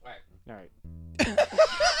All right.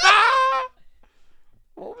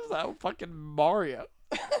 What was that? Fucking Mario.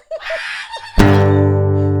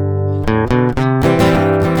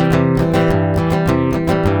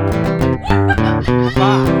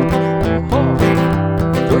 Five, 4,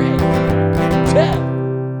 3, 2,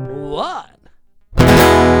 1.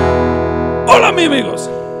 Hola, mi amigos.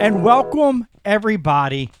 And welcome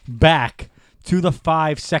everybody back to the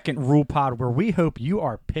 5-second Rule Pod, where we hope you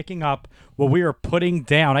are picking up what we are putting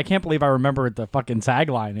down. I can't believe I remembered the fucking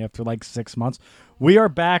tagline after like 6 months. We are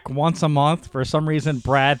back once a month. For some reason,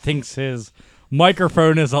 Brad thinks his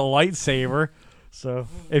microphone is a lightsaber. So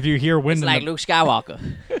if you hear wind, It's like Luke Skywalker.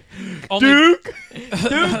 Duke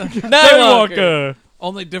Skywalker.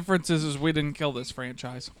 Only difference is we didn't kill this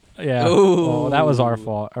franchise. Yeah. Ooh. Oh, that was our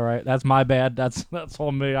fault. All right, that's my bad. That's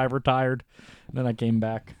on me. I retired, and then I came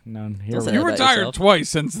back. And then here Don't we say You are. about retired yourself. twice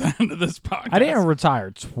since the end of this podcast. I didn't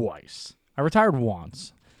retire twice. I retired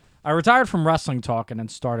once. I retired from wrestling talk and then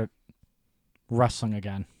started wrestling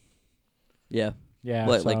again. Yeah. Yeah.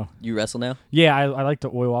 What, so, like you wrestle now? yeah, I like to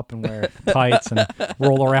oil up and wear tights and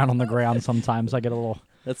roll around on the ground sometimes. I get a little.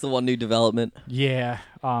 That's the one new development. Yeah.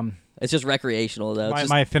 It's just recreational, though. It's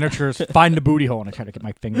My finisher is find the booty hole and I try to get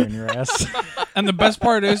my finger in your ass. And the best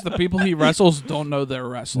part is the people he wrestles don't know they're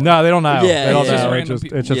wrestling. No, they don't know. Yeah, they don't yeah. know. It's just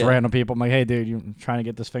It's just Yeah. random people. I'm like, hey, dude, you trying to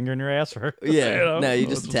get this finger in your ass? Or yeah. No, you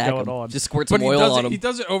what's just attack going him. on? Just squirt But some oil on he him.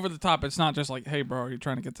 does it over the top. It's not just like, hey, bro, are you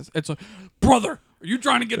trying to get this? It's like, brother, are you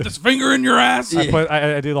trying to get this finger in your ass? Yeah.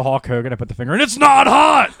 I do the Hulk Hogan. I put the finger in. It's not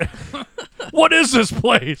hot. What is this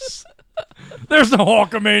place? There's no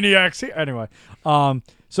Hulkamaniacs here. Anyway,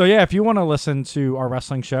 so yeah, if you want to listen to our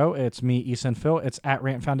wrestling show, it's me, Issa, and Phil. It's at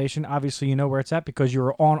Rant Foundation. Obviously, you know where it's at because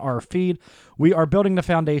you're on our feed. We are building the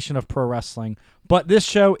foundation of pro wrestling, but this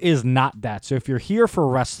show is not that. So if you're here for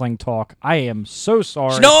wrestling talk, I am so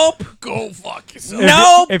sorry. Nope. Go fuck yourself.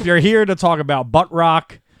 Nope. If you're here to talk about butt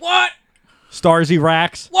rock, What? Starsy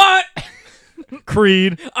Racks, What?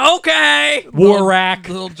 Creed, Okay. War Rack.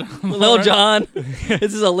 Little John. Lil John.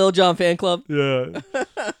 This is a Lil John fan club. Yeah.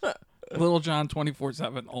 Little John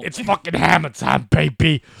 24/7. It's fucking hammer time,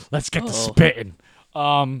 baby. Let's get to spitting.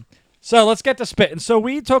 So let's get to spitting. So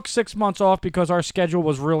we took 6 months off because our schedule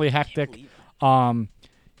was really hectic. You know,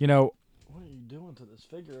 what are you doing to this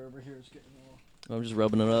figure over here? It's getting all I'm just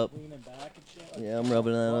rubbing it up. leaning back and shit. Yeah, I'm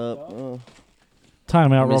rubbing that up. Oh.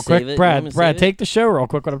 Time out me real to save quick. it? You want me Brad, to Brad, save it? take the show real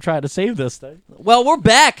quick when I'm trying to save this thing. Well, we're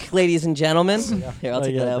back, ladies and gentlemen. Here, I'll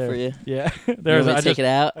take Yeah, that out there. for you. Yeah. You There's want me to take it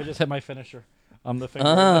out? I just hit my finisher. I'm the finger.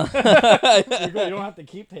 Uh-huh. You don't have to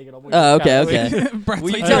keep taking them. Oh, okay, okay. Brad's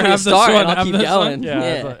Well, like, you tell me to have this start one, and I'll have keep this going. one.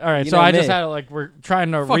 Yeah. Yeah. All right. You So know I just me. had to we're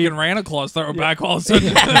trying to Fucking Ranta Claus throw it back all of a sudden.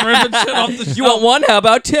 Ripping shit off the You want one? How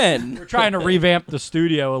about 10? We're trying to revamp the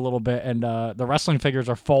studio a little bit, and the wrestling figures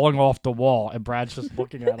are falling off the wall, and Brad's just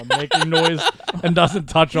looking at them, making noise, and doesn't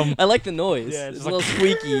touch them. I like the noise. Yeah, it's it's a little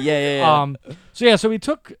squeaky. Yeah. So we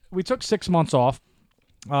took 6 months off.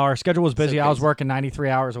 Our schedule was busy. I was crazy. working 93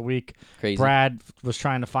 hours a week. Crazy. Brad was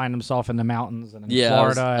trying to find himself in the mountains and in Yeah,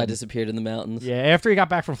 Florida. I and- disappeared in the mountains. yeah, after he got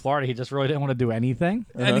back from Florida, he just really didn't want to do anything.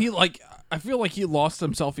 And he I feel like he lost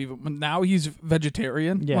himself even when now he's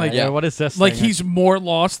vegetarian. Yeah, like, yeah. What is this? like thing? he's more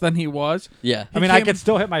lost than he was. Yeah. I mean, I came- could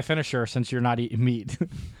still hit my finisher since you're not eating meat.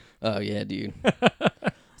 Oh, yeah, dude.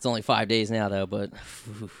 It's only 5 days now, though, but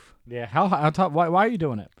Yeah. Why are you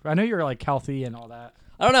doing it? I know you're like healthy and all that.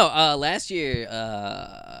 I don't know. Last year,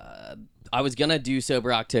 I was going to do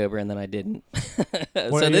Sober October, and then I didn't.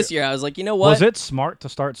 So this year, I was like, you know what? Was it smart to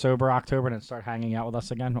start sober October and then start hanging out with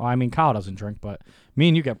us again? Well, I mean, Kyle doesn't drink, but me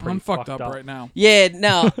and you get pretty I'm fucked up right now. Yeah,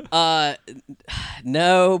 no.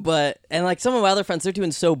 No, but, and like some of my other friends, they're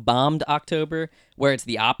doing So Bombed October, where it's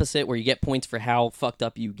the opposite, where you get points for how fucked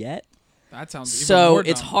up you get. That sounds even So more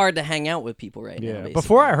it's dumb. hard to hang out with people right now. Yeah. Basically.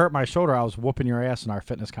 Before I hurt my shoulder, I was whooping your ass in our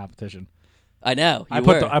fitness competition. I know. I You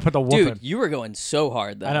put were. the whooping. Dude, you were going so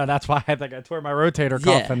hard, though. I know. That's why I think I tore my rotator cuff.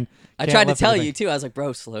 Yeah. And I can't tried to lift tell anything. you, too. I was like,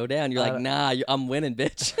 bro, slow down. You're like, nah, I'm winning,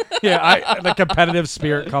 bitch. Yeah, the competitive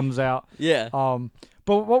spirit comes out. Yeah.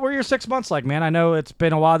 But what were your 6 months like, man? I know it's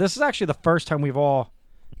been a while. This is actually the first time we've all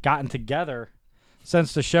gotten together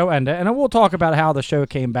since the show ended. And then we'll talk about how the show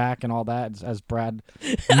came back and all that as Brad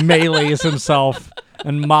melees himself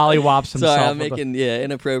and mollywops himself. Sorry, I'm with making,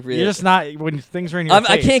 inappropriate. You're just not, when things are in your I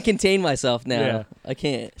face. can't contain myself now. Yeah. I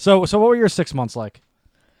can't. So what were your 6 months like?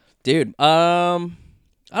 Dude, I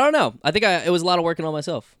don't know. I think it was a lot of working on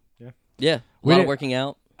myself. Yeah. Yeah. A We lot didn't- of working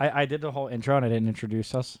out. I did the whole intro and I didn't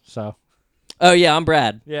introduce us, so. Oh, yeah, I'm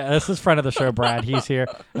Brad. Yeah, this is friend of the show, Brad. He's here.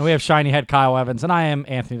 And we have Shiny Head Kyle Evans, and I am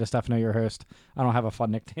Anthony DeStefano, your host. I don't have a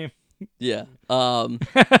fun nickname. Yeah. What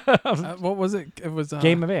was it? It was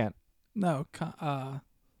Game of Ant. No,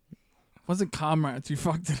 wasn't comrades. You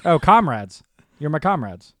fucked it. Oh, comrades. You're my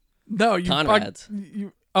comrades. No, you Conrads.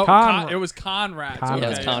 It was Conrads. Conrad. Yeah,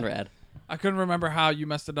 Okay, it's Conrad. I couldn't remember how you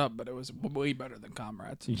messed it up, but it was way better than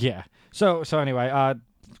comrades. Yeah. So anyway,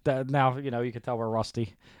 now you can tell we're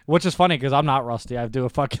rusty, which is funny because I'm not rusty. I do a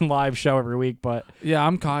fucking live show every week, but Yeah,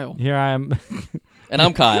 I'm Kyle. here I am. And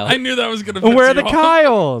I'm Kyle. I knew that was gonna. Where are piss the you off.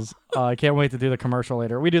 Kyles? I can't wait to do the commercial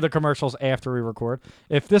later. We do the commercials after we record.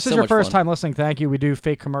 If this is So your much first fun. time listening, thank you. We do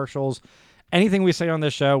fake commercials. Anything we say on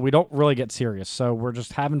this show, we don't really get serious. So we're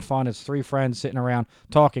just having fun. It's three friends sitting around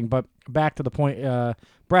talking. But back to the point,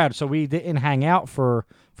 Brad. So we didn't hang out for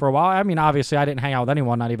a while. I mean, obviously, I didn't hang out with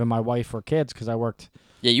anyone, not even my wife or kids, because I worked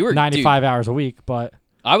Yeah, you were 95 hours a week. But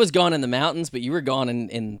I was gone in the mountains, but you were gone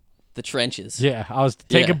in the trenches. yeah, I was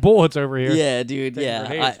taking Yeah. bullets over here. Yeah, dude. Taking Yeah,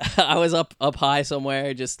 grenades. I was up high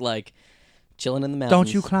somewhere, just like chilling in the mountains.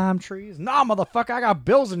 Don't you climb trees? Nah, motherfucker, I got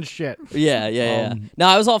bills and shit. Yeah. No,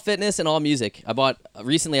 I was all fitness and all music. I bought an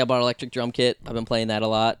electric drum kit. I've been playing that a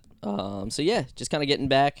lot. So yeah, just kind of getting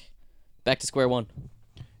back to square one.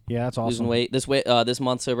 Yeah, that's awesome. Losing weight this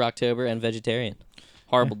month, sober October, and vegetarian.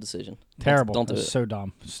 Horrible decision. Terrible. Don't do That's it. so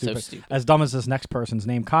dumb. Stupid. stupid. As dumb as this next person's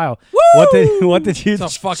name, Kyle. What did you? It's a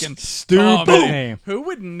fucking stupid name. Who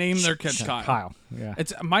would name their kid Kyle? Kyle. Yeah.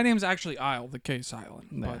 It's my name's actually Isle, the K silent,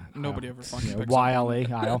 but Nah, nobody Kyle. ever fucking Yeah, picks up on YLE.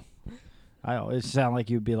 it. Isle. Isle. It sound like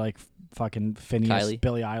you'd be like fucking Phineas, Kylie.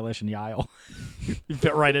 Billie Eilish, and the Isle. You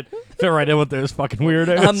fit right in with those fucking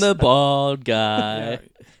weirdos. I'm the bald guy. Yeah,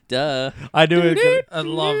 Duh. I knew it. I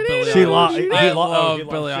love Billie She Eilish. I love he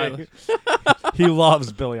Billie loves Eilish. He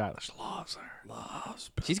loves Billie Eilish. Loves her.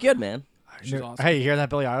 She's good, man. She's awesome. Hey, you hear that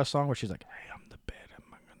Billie Eilish song where she's like, "Hey, I'm the bad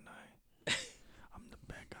guy. I'm the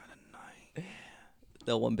bad guy tonight."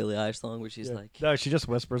 That one Billie Eilish song where she's like, No, she just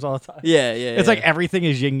whispers all the time. yeah. It's like everything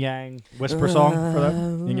is yin yang whisper song for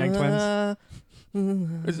the yin yang twins.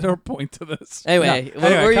 Is there a point to this? Anyway, No.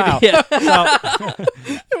 what Anyway, were you Kyle. doing?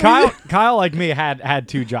 So, Kyle, like me, had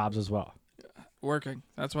two jobs as well. Working.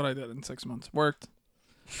 That's what I did in 6 months. Worked.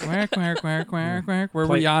 Quack. We're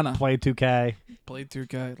Play- Rihanna. Played 2K. Played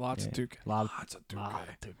 2K. Lots of 2K. Lots of 2K. lot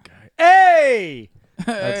of 2K. Hey!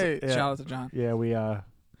 Hey, yeah. shout out to John. Yeah,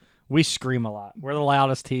 we scream a lot. We're the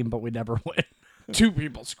loudest team, but we never win. 2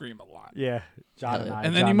 people scream a lot. Yeah, John and I.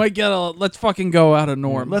 And then John, you might get a let's fucking go out of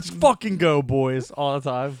norm. Let's fucking go, boys, all the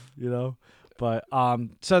time. But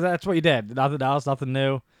so that's what you did. Nothing else, nothing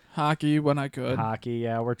new. hockey when I could. Hockey,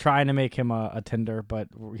 yeah. We're trying to make him a Tinder, but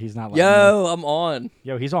he's not. letting me. Yo, I'm on.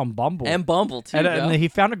 Yo, he's on Bumble. And Bumble, too, and bro. he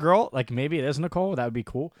found a girl. Like maybe it is Nicole. That would be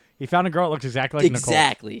cool. He found a girl that looks exactly like Nicole.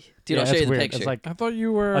 Exactly. Dude, Yeah, I'll show it's you the weird. picture. It's like I thought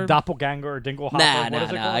you were a doppelganger or dinglehopper. nah. What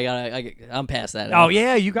is it called? I'm past that. Oh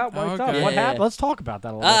yeah, you got wifed up. Okay. What Yeah. happened? Let's talk about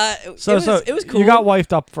that a little bit. It was cool. You got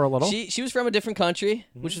wifed up for a little. She was from a different country,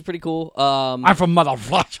 which was pretty cool. I'm from Mother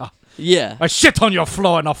Russia. Yeah. I shit on your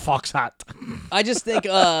floor in a fox hat. I just think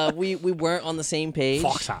we weren't on the same page.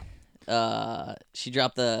 Fox hat. She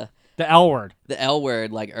dropped the The L word. L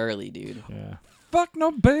word like early, dude. Yeah. fuck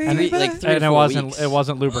no baby. Three or And it 4 wasn't. weeks. It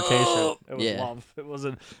wasn't lubrication. It was Yeah. love. It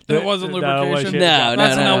wasn't. It wasn't lubrication? No,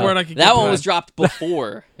 That's an no. L word I could That get one behind. was dropped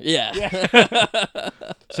before. Yeah.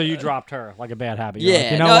 So you dropped her like a bad habit. You're Yeah.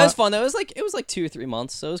 like, you know No, what? it was fun though. It was like 2 or 3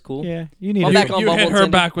 months, so it was cool. Yeah, you need I'm to. back on You Bumble hit and her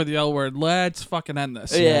Tinder. back with the L word. Let's fucking end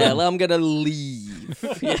this. Yeah, I'm gonna leave.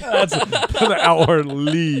 That's the L word.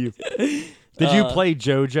 Leave. Did you play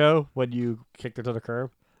JoJo when you kicked her to the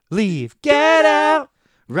curb? Leave. Get out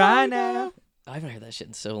right now. I haven't heard that shit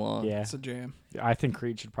in so long. Yeah, It's a jam. I think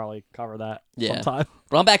Creed should probably cover that Yeah. sometime.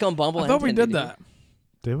 But I'm back on Bumble. I and thought we Tinder, did dude. that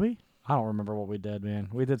Did we? I don't remember what we did, man.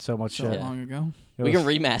 We did so much so shit. long ago. It We was can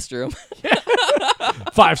remaster them.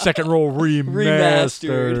 5-second rule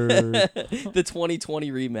remastered. Remastered. The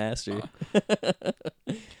 2020 remaster.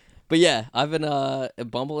 But yeah, I've been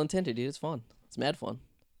Bumble and Tinder, dude. It's fun. It's mad fun.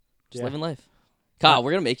 Just Yeah. living life. Kyle,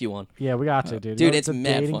 we're gonna make you one. Yeah, we got to, dude. Dude, You know, it's the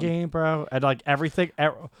mad dating fun. game, bro, and like everything.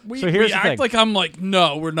 We, so here's we the act thing. like I'm like,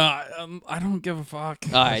 no, we're not. I don't give a fuck.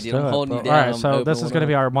 All right, dude. I'm holding you down. All right, I'm so open this is one going to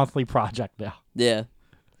be up. our monthly project now. Yeah.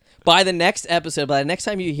 By the next episode, by the next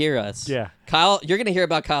time you hear us, Yeah. Kyle, you're gonna hear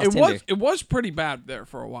about Kyle's It Tinder. was pretty bad there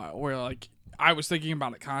for a while, where like I was thinking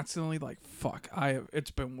about it constantly. Like, fuck,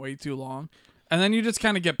 it's been way too long, and then you just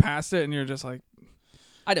kind of get past it, and you're just like,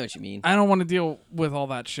 I know what you mean. I don't want to deal with all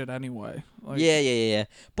that shit anyway. Like, Yeah.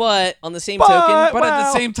 But on the same But- token, But at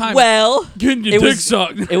the same time, well, getting your it dick was-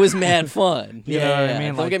 sucked. it was mad fun. You know what I mean?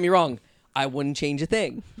 Don't Like- get me wrong. I wouldn't change a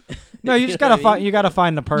thing. No, you just gotta find. You gotta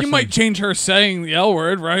find the person. You might change her saying the L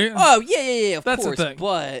word, right? Oh yeah, of That's the course. thing.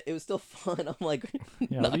 But it was still fun. I'm like,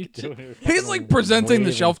 Yeah, what are you doing here? He's like presenting the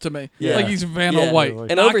Waving. shelf to me, Yeah. like he's Vanna Yeah. White. And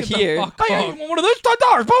and Knock over it the here, fuck Hey, off. you want one of those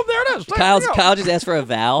 $10? Boom, there it is. Kyle just asked for a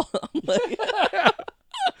vowel. I'm like,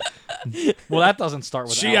 Well, that doesn't start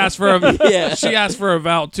with. She Al. asked for a Yeah. she asked for a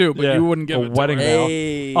vow too, but Yeah, you wouldn't give a it wedding to her.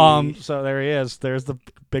 vow. hey. So there he is. There's the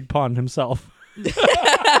big pun himself.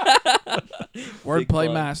 Wordplay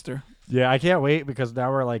fun. master. Yeah, I can't wait because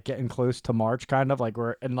now we're like getting close to March, kind of like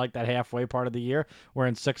we're in like that halfway part of the year. Where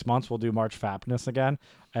in 6 months we'll do March Fatness again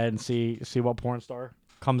and see what porn star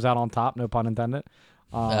comes out on top. No pun intended.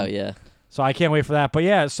 Oh yeah. So I can't wait for that. But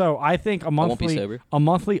yeah, so I think won't be sober. a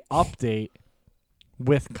monthly update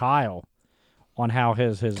with Kyle on how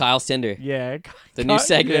his Kyle's Tinder. yeah The new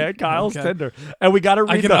segment. Yeah, Kyle's Okay. Tinder, and we gotta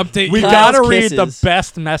I read can the update we you. gotta Kyle's read the kisses.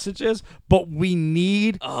 best messages, but we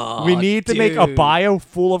need Oh, to make a dude. bio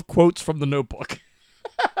full of quotes from the Notebook.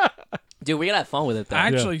 Dude, we gotta have fun with it though.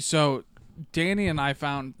 Actually, so Danny and I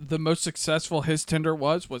found the most successful his Tinder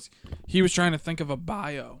was he was trying to think of a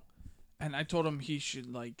bio, and I told him he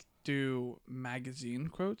should like do magazine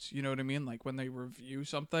quotes. You know what I mean? Like when they review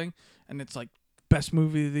something, and it's like best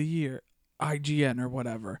movie of the year, IGN or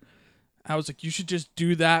whatever. I was like, you should just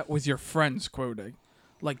do that with your friends quoting.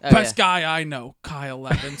 Like, Oh, best guy I know, Kyle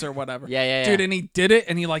Evans or whatever. Yeah. Dude, and he did it,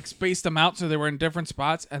 and he, like, spaced them out so they were in different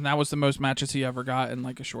spots, and that was the most matches he ever got in,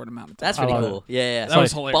 like, a short amount of time. That's pretty love cool. Yeah. That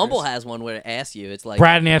was hilarious. Bumble has one where it asks you. It's like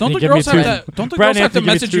Brad and Anthony, Don't the give me girls two. have to- don't the Brad girls and have to Anthony, give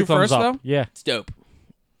me message two you thumbs first, up. though? Yeah. it's dope.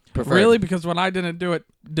 Preferred. Really? Because when I didn't do it,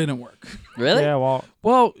 didn't work. Really? Yeah. Well,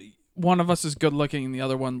 Well, one of us is good looking, and the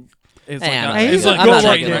other one is Hey, I'm like, not- he's is a like I'm good not that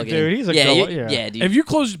looking good looking. looking. dude. He's a yeah, good you- yeah, dude. If you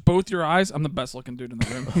close both your eyes, I'm the best looking dude in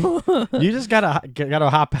the room. you just gotta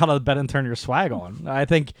hop out of the bed and turn your swag on. I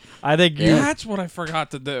think That's what I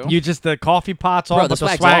forgot to do. you just the coffee pot's Bro, on, the but the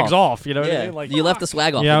swag's swag's off. off. You know what I yeah. mean? Like you left the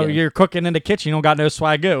swag off. you know, again. you're cooking in the kitchen. You don't got no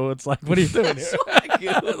swagoo. It's like, what are you doing here?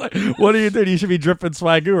 What are you doing? You should be dripping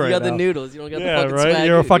swagoo You right got now. the noodles. You don't got Yeah, the fucking right. swag.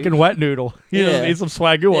 You're a dude. fucking wet noodle. You Yeah. just need some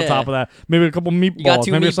swagoo on Yeah. top of that. Maybe a couple meatballs. You got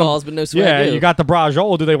two maybe meatballs, some, but no swag. Yeah, you got the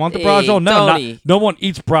brajol. Do they want the Hey, brajol? No, Tony. no one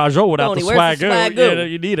eats brajol without Tony, the where's the swagoo. swagoo? Yeah,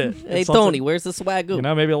 you need it. Hey It's something- Tony, where's the swag? You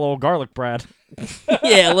know, maybe a little garlic bread.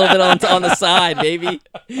 Yeah, a little bit on the side, baby.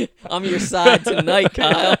 I'm your side tonight,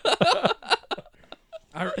 Kyle.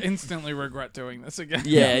 I instantly regret doing this again.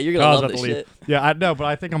 Yeah, you're gonna Kyle's love about this to leave. shit. Yeah, I know, but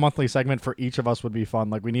I think a monthly segment for each of us would be fun.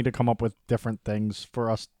 Like, we need to come up with different things for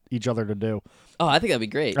us each other to do. Oh, I think that'd be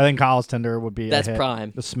great. I think Kyle's Tinder would be That's a hit.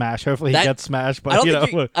 prime. The smash. Hopefully That- he gets smashed, but I don't you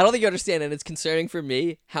think know. I don't think you understand, and it's concerning for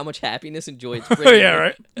me how much happiness and joy it's bringing. Yeah,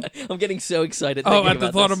 right. I'm getting so excited. Oh, thinking at the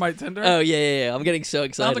about thought this. of my Tinder? Oh yeah. I'm getting so Now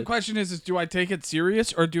excited. the question is do I take it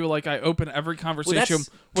serious or do like I open every conversation that's-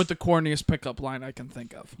 with the corniest pickup line I can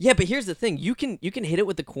think of? Yeah, but here's the thing: you can hit it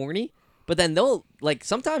with the corny, but then they'll like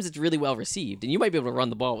sometimes it's really well received, and you might be able to run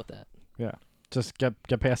the ball with that. Yeah. Just get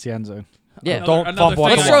past the end zone. Yeah. Don't Another fumble thing at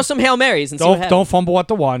Let's the throw one. some Hail Marys and see what happens. Don't fumble at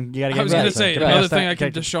the one. You gotta get I was past going to it. say, Get another past thing that. I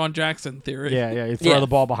can Get- Deshaun Jackson theory. Yeah, you throw Yeah. the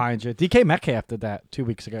ball behind you. DK Metcalf did that 2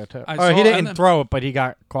 weeks ago too. I Or saw- he and didn't then- throw it, but he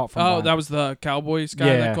got caught from Oh, behind. that was the Cowboys guy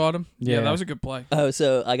Yeah. that caught him? Yeah, Yeah. that was a good play. Oh,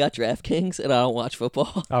 so I got DraftKings and I don't watch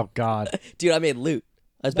football. Oh God. Dude, I made loot.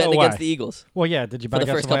 I was No betting against way. the Eagles Well, yeah. Did you for bet the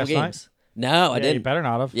against first them couple last games. No, I night? Yeah, you didn't. better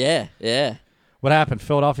not have. Yeah. What happened?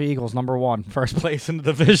 Philadelphia Eagles #1, first place in the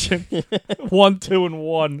division. 1, 2, and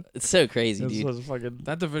 1. It's so crazy, This dude. was fucking.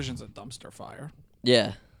 That division's a dumpster fire.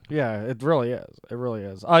 Yeah. Yeah, it really is. It really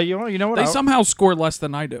is. You know what? They somehow score less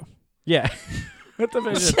than I do. Yeah. What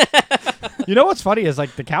division? You know what's funny is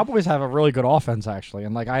like the Cowboys have a really good offense actually,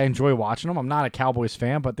 and like I enjoy watching them. I'm not a Cowboys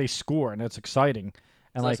fan, but they score and it's exciting.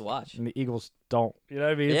 And It's nice like to watch. and the Eagles don't. You know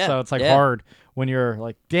what I mean? Yeah, So it's like yeah. hard when you're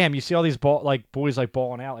like, damn, you see all these boys like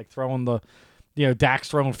balling out, like throwing the Dak's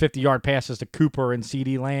throwing 50-yard passes to Cooper and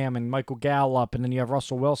CeeDee Lamb and Michael Gallup, and then you have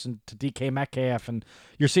Russell Wilson to DK Metcalf, and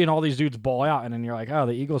you're seeing all these dudes ball out, and then you're like, oh,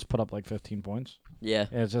 the Eagles put up like 15 points. Yeah.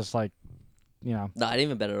 And it's just like, No, I didn't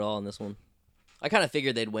even bet at all on this one. I kind of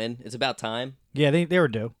figured they'd win. It's about time. yeah, they were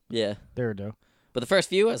due. Yeah. They were due. But the first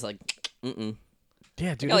few, I was like, mm-mm.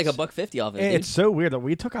 Yeah, I dude. got like it's- $1.50 off it. It's so weird that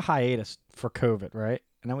we took a hiatus for COVID, right?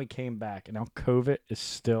 And then we came back, and now COVID is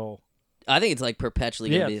still I think it's like perpetually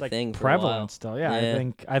going to be it's a like thing for a while. prevalent still. Yeah,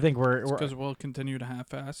 Yeah. I think we're Because we'll continue to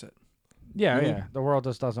half-ass it. yeah, Mhm. yeah. The world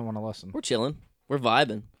just doesn't want to listen. We're chilling. We're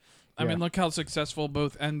vibing. I Yeah. mean, look how successful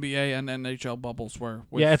both NBA and NHL bubbles were.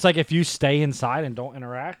 with- Yeah, it's like if you stay inside and don't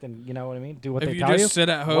interact, and you know what I mean, do what if they you tell just you. sit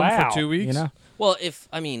at home Wow, for 2 weeks. you know. Well, it's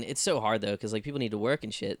so hard though, because like people need to work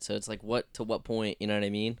and shit. So it's like, what point? You know what I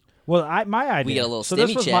mean? Well, my idea. We get a little so stimmy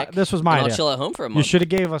this was check. this was my and I'll idea. chill at home for a You month. should have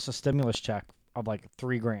gave us a stimulus check of like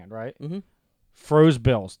 $3,000, right? Mhm. froze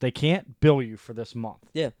bills. They can't bill you for this month.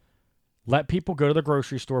 Yeah. Let people go to the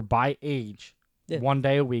grocery store by age, Yeah. 1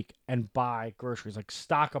 day a week, and buy groceries. Like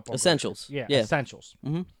stock up on Essentials. groceries. Yeah. Essentials.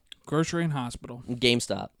 Mm-hmm. Grocery and hospital.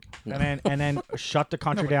 GameStop. No. And then shut the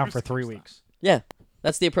country Nobody down goes for to 3 GameStop. weeks. Yeah.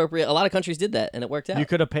 That's the appropriate. A lot of countries did that, and it worked out. You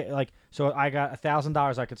could have paid so I got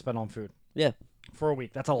 $1,000 I could spend on food. Yeah. For a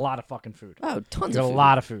week. That's a lot of fucking food. Oh, tons You got of a food.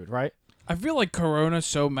 lot of food, right? I feel like Corona's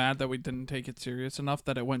so mad that we didn't take it serious enough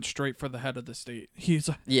that it went straight for the head of the state. He's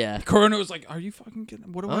like, Yeah. Corona was like, "Are you fucking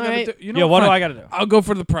kidding? What do I All gotta right. do? You Yeah, what do fine. I got to do? I'll go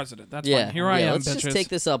for the president. That's Yeah. fine. Here I am, Let's bitches." just take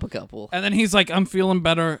this up a couple. And then he's like, "I'm feeling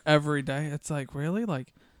better every day." It's like, really?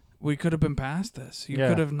 Like, we could have been past this. You Yeah.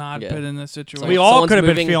 could have not Yeah. been in this situation. We all someone's could have been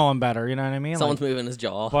moving- feeling better, you know what I mean? Someone's Like, moving his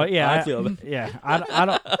jaw. but yeah, I feel it. yeah, I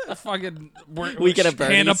don't fucking Weekend of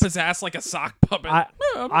hand up birdies. his ass like a sock puppet. I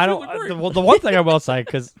I'm don't. feeling great. Well, the one thing I will say,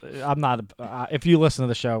 because I'm not. If you listen to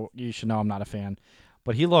the show, you should know I'm not a fan.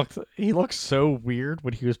 But he looked so weird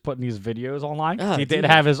when he was putting these videos online. 'Cause Oh, he did dude.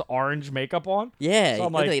 have his orange makeup on. Yeah, So he I'm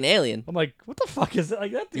looked like- like an alien. I'm like, what the fuck is it?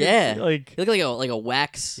 Like that dude? Yeah. Like He looked like a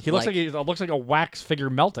wax. he looks like he looks like a wax figure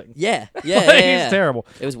melting. Yeah, Like, yeah, yeah, yeah. He's terrible.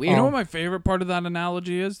 It was You weird. know what my favorite part of that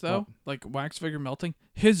analogy is, though? Oh. Like wax figure melting.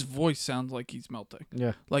 His voice sounds like he's melting.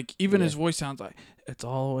 Yeah. Like even Yeah. his voice sounds like it's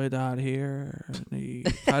all the way down here, and he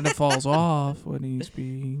kind of falls off when he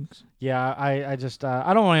speaks. Yeah. I just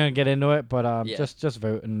I don't want to get into it, but Yeah. just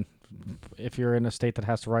vote, and if you're in a state that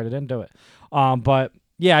has to write it in, do it. But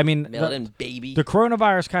yeah, I mean Mail it in, baby. the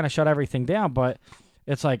coronavirus kind of shut everything down, but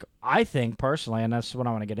it's like I think personally, and that's what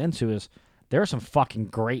I want to get into is there's some fucking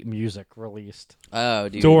great music released Oh,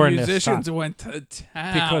 dude. during this Musicians time went to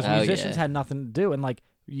town because Oh, musicians yeah. had nothing to do, and like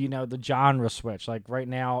the genre switch. Like right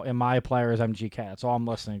now, in my player is MGK. That's all I'm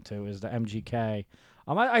listening to is the MGK.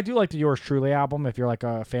 I do like the Yours Truly album if you're like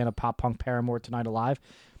a fan of pop punk Paramore Tonight Alive,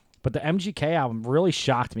 but the MGK album really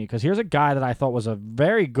shocked me because here's a guy that I thought was a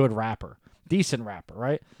very good rapper, decent rapper,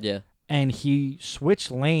 right? Yeah. And he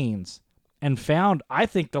switched lanes and found, I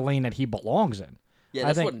think, the lane that he belongs in. Yeah, I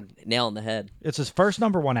that's think- what nail on the head. It's his first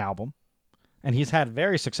 #1 album, and he's had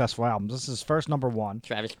very successful albums. This is his first #1.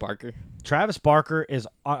 Travis Barker. Travis Barker is.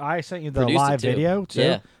 I sent you the Produced it, live too. video too.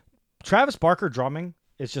 Yeah. Travis Barker drumming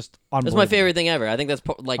is just That's unbelievable. my favorite thing ever. I think that's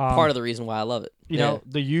part of the reason why I love it. You know,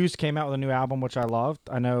 The Used came out with a new album which I loved.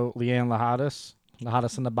 I know Leanne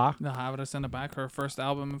Lahadis in the Bach. The Havas in the back, her first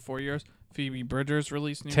album in 4 years. Phoebe Bridgers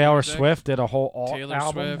released new Taylor music. Swift did a whole alt Taylor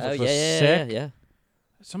album, Swift. which Oh, was yeah, sick. yeah.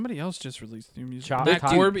 Somebody else just released new music. Matt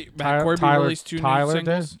Matt Corby released two Tyler new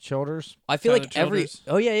singles. did. Childers. I feel like Tyler every. Childers.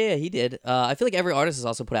 Oh yeah, he did. I feel like every artist has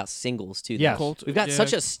also put out singles too. though. Yes. We've got yeah,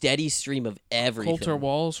 such a steady stream of everything. Coulter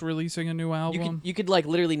Wall's releasing a new You album. could you could like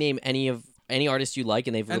literally name any artist you like,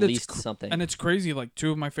 and they've And it's released something. And it's crazy. Like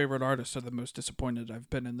two of my favorite artists are the most disappointed I've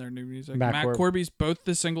been in their new music. Matt Matt Corby. Corby's both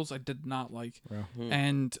the singles I did not like, Hmm.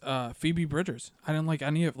 and Phoebe Bridgers. I didn't like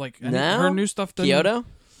any of No? her new stuff. Kyoto.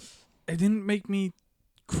 It didn't make me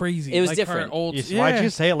crazy. It was like different. Her old, yeah. Why'd you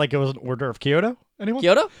say it like it was an order of Kyoto? Anyone?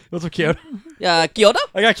 Kyoto. It was a Kyoto. Kyoto.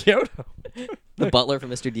 I got Kyoto. The butler from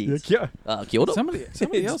Mr. Yeah, Deeds. Kyoto. Kyoto. Somebody Just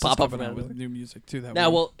else is pop up coming from out out of with new music too. That Now,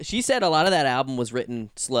 week. well, she said a lot of that album was written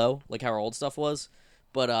slow, like how her old stuff was,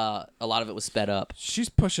 but a lot of it was sped up. she's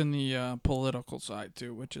pushing the political side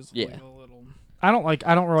too, which is Yeah. like a little. I don't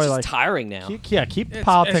really It's like. just tiring now. Keep It's-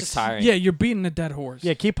 politics. it's tiring. Yeah, you're beating a dead horse.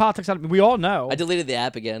 Yeah, keep politics out. We all know. I deleted the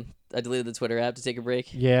app again. I deleted the Twitter app to take a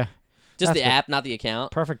break. Yeah, Just That's the good. app, not the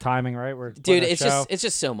account. perfect timing, right? We're Dude, putting a it's show.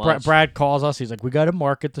 just so much. Brad calls us. He's like, "We got to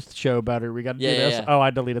market the show better. We got to do Yeah, this." yeah. Oh,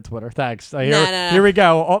 I deleted Twitter. Thanks. Nah. Here we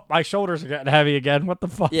go. Oh, my shoulders are getting heavy again. What the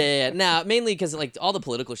fuck? Yeah. Nah, mainly because like all the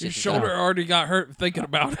political shit. Your is shoulder already got hurt thinking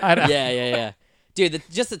about it. I know. Yeah. Dude,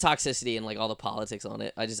 just the toxicity and like all the politics on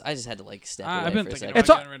it. I just had to like step away I've been for a thinking second. It's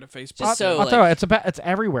about all- getting rid of Facebook. Just so, I'll tell you, like- it's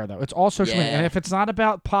everywhere though. It's all social media, Yeah. and if it's not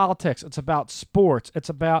about politics, it's about sports.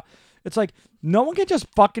 It's like no one can just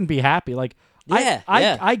fucking be happy. Like Yeah.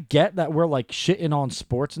 I get that we're like shitting on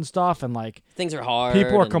sports and stuff, and like Things are hard.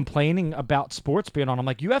 people are and- complaining about sports being on. I'm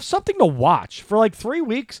like, you have something to watch. For like 3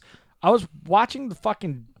 weeks, I was watching the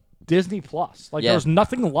fucking Disney Plus. Like Yeah. there was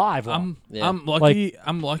nothing live on. I'm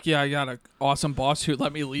I'm lucky I got an awesome boss who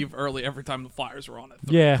let me leave early every time the Flyers were on at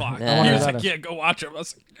 3 Yeah. o'clock. I wonder He who was that like, is. yeah, go watch him. I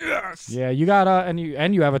was like, yes. Yeah, you got and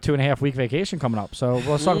you have a 2.5 week vacation coming up. So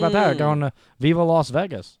let's talk about that. Going to Viva Las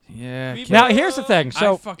Vegas. Yeah. Now here's the thing. I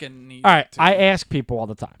So fucking need all right, to. I ask people all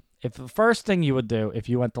the time, if the first thing you would do if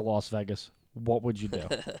you went to Las Vegas, what would you do?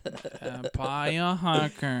 Buy a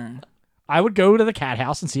hunker. I would go to the Cat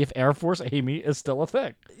House and see if Air Force Amy is still a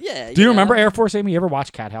thing. Yeah. Do you remember know. Air Force Amy? You ever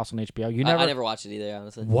watch Cat House on HBO? You never. I never watched it either,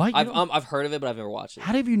 honestly. What? You I've heard of it, but I've never watched it.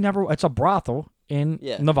 How have you never? It's a brothel in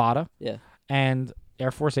Yeah. Nevada, Yeah. and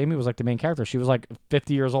Air Force Amy was like the main character. She was like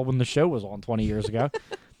 50 years old when the show was on 20 years ago.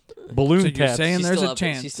 Balloon So you're tits. saying She's there's still a up-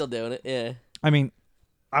 chance. She's still doing it. Yeah. I mean,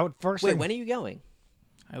 I would first. Wait, thing- when are you going?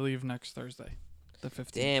 I leave next Thursday, the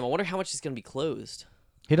 15th. Damn, I wonder how much it's gonna be closed.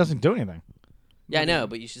 He doesn't do anything. Yeah, I know,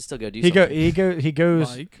 but you should still go do He something. he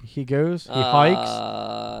goes. Like? He goes. He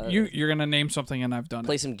hikes. You're gonna name something, and I've done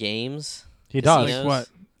play it. some games. He does. casinos. What?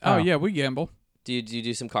 Oh. Oh yeah, we gamble. Do you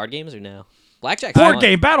do some card games or no? Blackjack. Board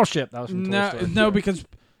game Battleship. That was from Toy No, Story. no, because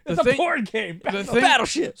the It's thing, a board game. the thing,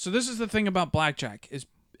 Battleship. So this is the thing about blackjack is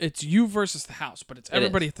it's you versus the house, but it's It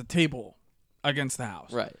everybody at the table against the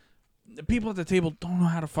house. Right. The people at the table don't know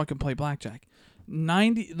how to fucking play blackjack.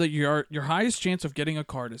 Your highest chance of getting a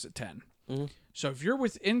card is at 10. Mm-hmm. So if you're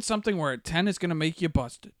within something where at 10 is gonna make you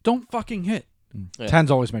bust, don't fucking hit. Yeah. 10s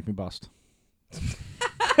always make me bust. Dude,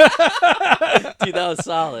 that was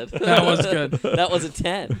solid. That was good. That was a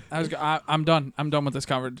 10. I'm done. I'm done with this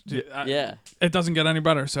conversation. Yeah. It doesn't get any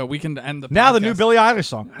better, so we can end the Now the new podcast. Billie Eilish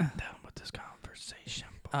song. I'm down with this conversation.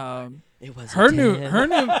 It was Her a new 10.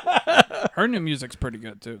 her new music's pretty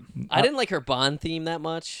good too. I didn't like her Bond theme that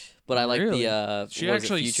much, but I like Really? the She what was it,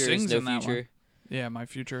 actually Futures, sings No in that Future. one. Yeah, My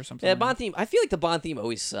Future or something. Yeah, like Bond theme. I feel like the Bond theme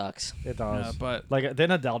always sucks. It does. Yeah, but like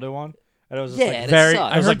didn't Adele do one? And it was just Yeah, like it very.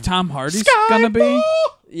 sucked. I I was heard like, Tom Hardy's gonna be. Skyfall!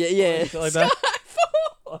 Yeah, yeah. Shit like that.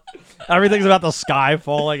 Everything's about the sky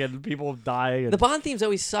falling and people dying. And, The Bond themes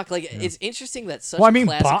always suck. Like it's interesting that such well, I a mean,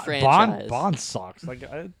 classic franchise. Bond sucks. Like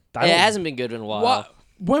I Yeah, it hasn't been good in a while. What?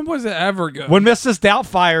 When was it ever good? When Mrs.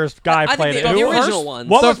 Doubtfire's guy I think played the, it. the Who was- original ones.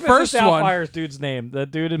 What The was first Mrs. one. Doubtfire's dude's name? The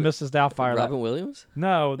dude in Mrs. Doubtfire. Robin Williams?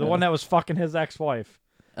 No, the one that was fucking his ex-wife.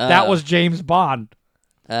 That was James Bond.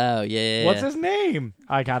 Oh, yeah. What's his name?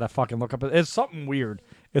 I gotta fucking look up. It's something weird.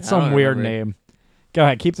 It's I don't some weird remember. name. Go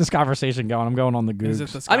ahead, keep this conversation going. I'm going on the Is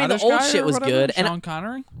Googs. it the I mean, the Scottish old guy shit or was whatever? good, and Sean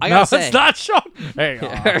Connery. I no, gotta say, it's not Sean. Hey,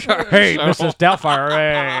 hey, Mrs.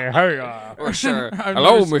 Doubtfire. Hey. for sure. I've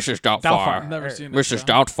Hello, never, Mrs. Doubtfire. Doubtfire. never seen it. Mrs. so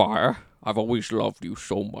Doubtfire. I've always loved you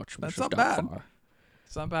so much, That's Mrs. not bad. Doubtfire.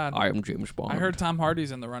 It's not bad. I am James Bond. I heard Tom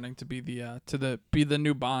Hardy's in the running to be the be the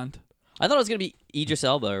new Bond. I thought it was going to be Idris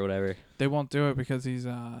Elba or whatever. They won't do it because he's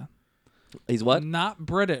He's what? not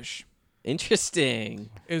British. Interesting.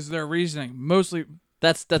 Is their reasoning mostly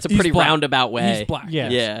That's a He's pretty black. roundabout way. he's black? Yeah.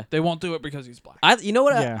 Yeah. They won't do it because he's black. You know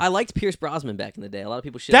what? Yeah. I liked Pierce Brosnan back in the day. A lot of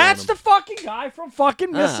people shit That's on the him. fucking guy from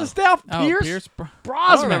fucking Mrs. Doubtfire. Pierce Bro- I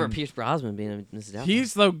Brosnan. don't remember Pierce Brosnan being a Mrs. Doubtfire.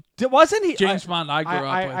 He's the Wasn't he? James Bond I grew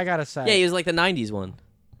up with. I gotta say. Yeah, he was like the 90s one.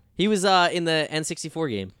 He was in the N64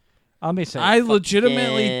 game. Let me say. I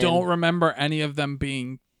legitimately Fucking- don't remember any of them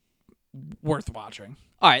being worth watching.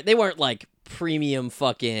 All right, they weren't like premium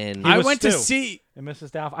fucking. I was went to Stu. see. and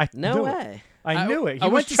Mrs. Doubtfire. I No knew it. way. I knew it. He I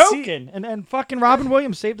was went to see- choking, and fucking Robin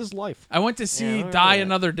Williams saved his life. I went to see I remember Die that.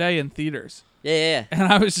 Another Day in theaters, Yeah. and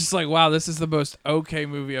I was just like, "Wow, this is the most okay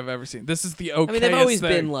movie I've ever seen. This is the okayest I mean, they've always thing."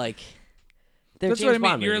 been like. They're That's James what I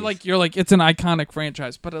mean. Bond You're movies. like it's an iconic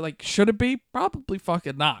franchise, but like, should it be? Probably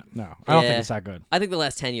fucking not. No, I don't think Yeah. it's that good. I think the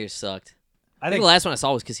last 10 years sucked. I I think think the last one I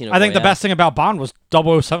saw was Casino I think the Royale. best thing about Bond was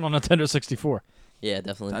 007 on Nintendo 64. Yeah,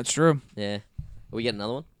 definitely. That's true. Yeah. We get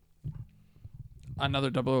another one? Another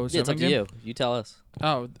 007 Yeah, it's up to game. you. You tell us.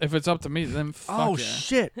 Oh, if it's up to me, then fuck Oh yeah.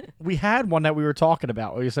 shit! We had one that we were talking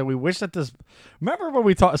about. Where you said we wish that this. Remember when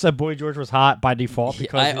we said Boy George was hot by default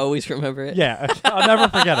because I always remember it. yeah, I'll never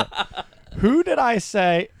forget it. Who did I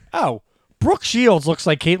say? Oh, Brooke Shields looks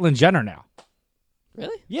like Caitlyn Jenner now.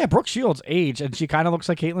 Really? Yeah, Brooke Shields aged and she kind of looks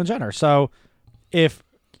like Caitlyn Jenner. So if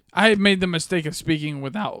I had made the mistake of speaking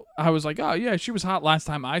without. I was like, oh yeah, she was hot last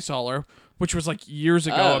time I saw her, which was like years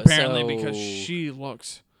ago Oh, apparently, so- because she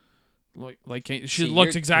looks like she So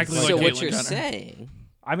looks you're- exactly so like what Caitlyn you're Jenner. saying,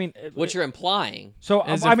 I mean, what you're implying, so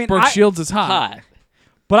As I if mean, Brooke Shields is hot. hot.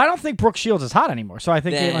 but I don't think Brooke Shields is hot anymore. So I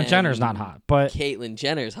think Caitlyn Then- Jenner's not hot. But Caitlyn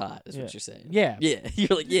Jenner's hot, is what you're saying. yeah, Yeah.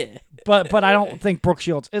 You're like, yeah. but I don't think Brooke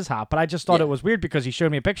Shields is hot. But I just thought Yeah. it was weird because he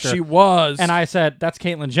showed me a picture. She was, And I said, "That's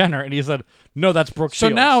Caitlyn Jenner," and he said, "No, that's Brooke so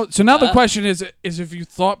Shields." now the question is if you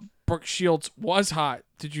thought Brooke Shields was hot,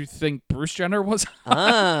 did you think Bruce Jenner was hot?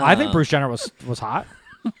 Ah. I think Bruce Jenner was hot.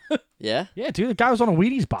 Yeah? Yeah, dude, the guy was on a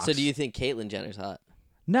Wheaties box. So do you think Caitlyn Jenner's hot?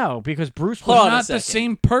 No, because Bruce Hold was on a Not the second.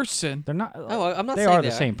 same person. They're not. Oh, I'm not They saying are they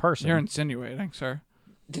the are. same person. You're insinuating, sir.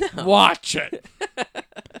 Watch it.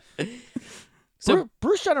 So,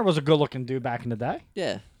 Bruce Jenner was a good-looking dude back in the day.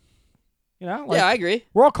 yeah. You know, like, Yeah, I agree.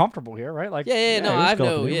 we're all comfortable here, right? Like, Yeah, no, he was I know,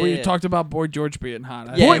 good-looking. yeah. We talked about Boy George being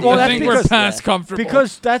hot. Yeah, I well, that's think we're because- past comfortable.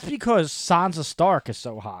 Because that's because Sansa Stark is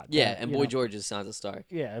so hot. Yeah, that, and you Boy know. George is Sansa Stark.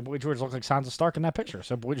 Yeah, and Boy George looked like Sansa Stark in that picture,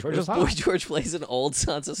 so Boy George is hot. Boy George plays an old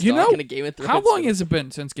Sansa Stark You know, in a Game of Thrones. how long film. has it been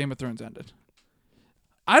since Game of Thrones ended?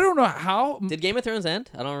 I don't know how. Did Game of Thrones end?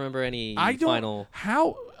 I don't remember any I don't final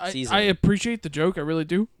how. season. I appreciate the joke, I really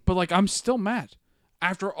do, but like I'm still mad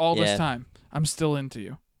after all this Yeah. time. I'm still into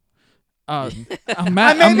you. I'm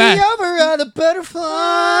mad. I'm mad. over on the butterflies,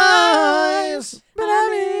 but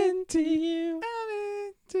I'm into you.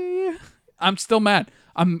 I'm still mad.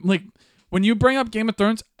 I'm like, when you bring up Game of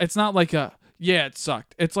Thrones, it's not like a it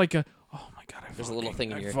sucked. It's like a oh my god, There's a little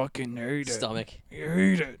thing in your fucking hate it. stomach. I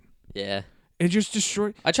hate it. Yeah. It just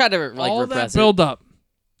destroyed I tried to like all that repress it. build up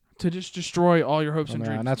to just destroy all your hopes and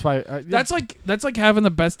dreams. And that's why. That's like having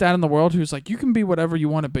the best dad in the world who's like, you can be whatever you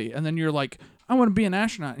want to be, and then you're like, I want to be an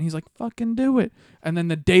astronaut, and he's like, fucking do it. And then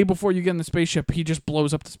the day before you get in the spaceship, he just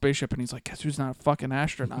blows up the spaceship, and he's like, guess who's not a fucking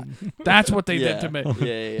astronaut? That's what they did to me.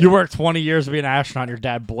 Yeah. You work 20 years to be an astronaut. Your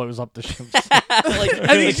dad blows up the ship. Like,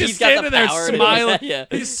 And he's like just got the standing there power to- smiling. Yeah.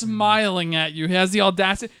 He's smiling at you. He has the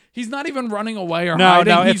audacity. He's not even running away or no,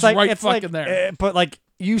 hiding. no, He's it's like right it's fucking like, there. but like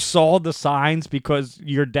you saw the signs because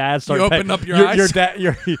your dad started. opened up your Your eyes? dad.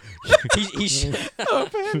 He's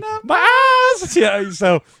Open up. My eyes. Yeah.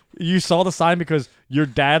 So you saw the sign because your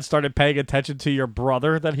dad started paying attention to your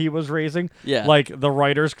brother that he was raising. Yeah. Like the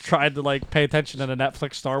writers tried to like pay attention to the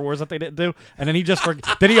Netflix Star Wars that they didn't do, and then he just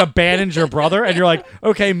then he abandons your brother, and you're like,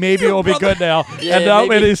 okay, maybe it'll be good now, Yeah, and now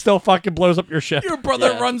maybe. he still fucking blows up your ship. Your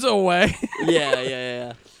brother Yeah. runs away.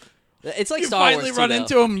 yeah. It's like You Star finally Wars run too, though.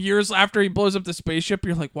 into him years after he blows up the spaceship.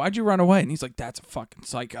 You're like, why'd you run away? And he's like, that's a fucking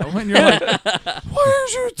psycho. And you're like, why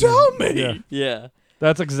did you tell me? Yeah. Yeah.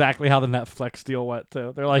 That's exactly how the Netflix deal went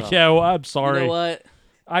too. They're like, Oh. yeah, well, I'm sorry. You know what?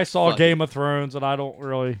 I saw Fuck Game of Thrones, and I don't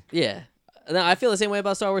really. Yeah. No, I feel the same way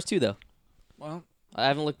about Star Wars too, though. Well, I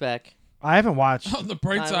haven't looked back. I haven't watched. on the I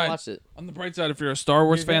bright haven't side, watched it. on the bright side, if you're a Star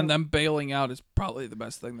Wars You fan, know- them bailing out is probably the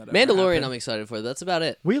best thing that ever Mandalorian, happened. I'm excited for. That's about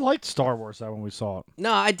it. We liked Star Wars though when we saw it.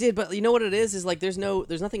 No, I did, but you know what it is? Like, there's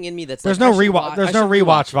nothing in me that's There's like, no I should rewatch. wa- There's I no should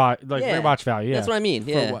rewatch it. value. Like Yeah. rewatch value. Yeah. That's what I mean.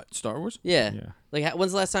 Yeah. For what? Star Wars? Yeah. Yeah. Like,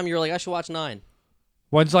 when's the last time you were like, I should watch 9?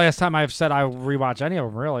 When's the last time I've said I rewatch any of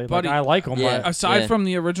them? Really, Buddy, like I like them. yeah. But Aside Yeah. from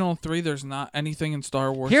the original 3, there's not anything in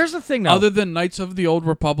Star Wars. here's the thing, though. other than Knights of the Old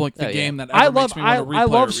Republic, the Oh, yeah. game that I ever love makes me want to replay I or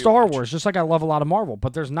love Star rewatch. Wars just like I love a lot of Marvel.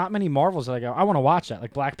 But there's not many Marvels that I go. I want to watch that.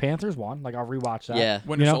 Like Black Panther's one. Like I'll rewatch that. Yeah.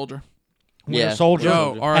 Winter You know? Soldier. Winter Yeah. Soldier.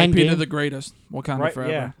 Yo, R.I.P. to Endgame. the greatest. Wakanda Right,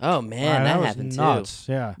 forever. yeah. Oh, man. That was happened nuts.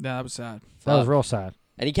 Yeah, Yeah, that was sad. that was Fuck. real sad.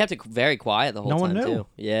 And he kept it very quiet the whole No one time, knew. too.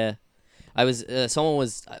 Yeah. I was,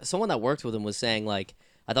 someone that worked with him was saying, like,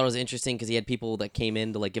 I thought it was interesting because he had people that came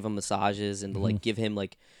in to, like, give him massages and to, like, give him,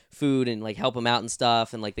 like, food and, like, help him out and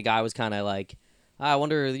stuff. And, like, the guy was kind of like, I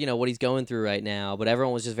wonder, what he's going through right now. But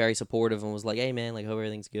everyone was just very supportive and was like, hey, man, like, hope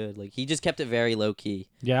everything's good. Like, he just kept it very low-key.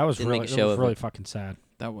 Yeah, that was Didn't really make a show it was of really it. fucking sad.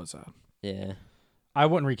 That was sad. Yeah. I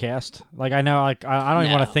wouldn't recast. Like I know, like I don't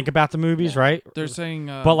even want No. to think about the movies, right? They're saying,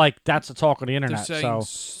 But like that's the talk on the they're internet. saying So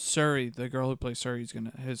Suri, the girl who plays Suri, is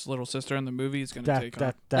gonna his little sister in the movie is gonna that take that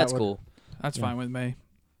on. That's would- cool. That's yeah. fine with me.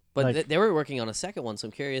 But Like- they were working on a second one, so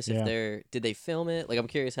I'm curious Yeah. if did they film it? Like, I'm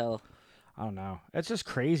curious how. I don't know. It's just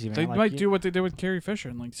crazy, man. They Like, might you- do what they did with Carrie Fisher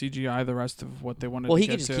and like CGI the rest of what they wanted Well, to he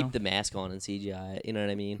get could just to. keep the mask on and CGI. You know what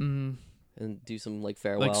I mean? Mhm. And do some like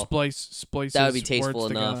farewell. Like splice that would be his tasteful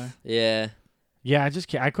words enough. together. Yeah. Yeah,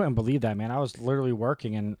 I couldn't believe that, man. I was literally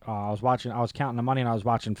working and I was counting the money and I was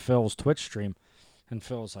watching Phil's Twitch stream, and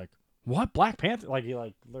Phil was like, "What, Black Panther?" Like he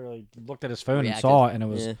like literally looked at his phone and Reacted. saw it, and it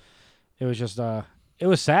was Yeah. it was just it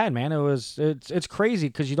was sad, man. It's crazy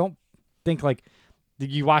because you don't think like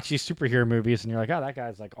you watch these superhero movies and you're like, oh, that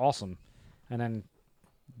guy's like awesome, and then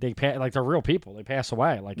they like they're real people. They pass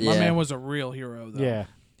away. Like My Yeah. man was a real hero though. yeah,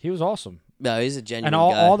 he was awesome. No, he's a genuine And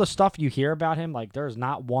all, guy. all the stuff you hear about him, like there's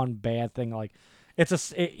not one bad thing. Like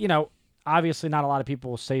obviously not a lot of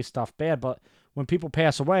people will say stuff bad, but when people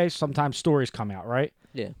pass away, sometimes stories come out, right?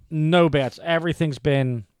 Yeah. No bets. Everything's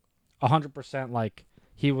been 100% like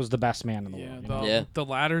he was the best man in the Yeah, world. the, You know? Yeah. the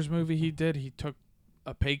Ladders movie he did, he took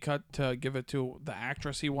a pay cut to give it to the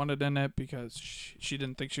actress he wanted in it because she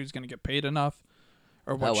didn't think she was going to get paid enough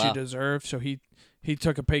or what Oh, she wow. deserved. So he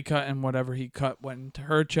took a pay cut, and whatever he cut went to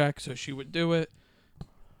her check, so she would do it.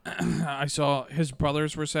 I saw his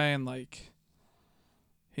brothers were saying like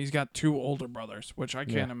he's got 2 older brothers, which I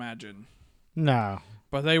can't Yeah. imagine. No.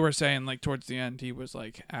 But they were saying like towards the end he was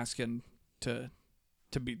like asking to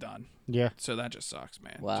be done. Yeah. So that just sucks,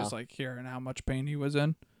 man. Wow. Just like hearing how much pain he was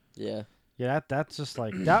in. Yeah. Yeah, that's just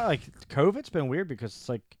like that. Like COVID's been weird because it's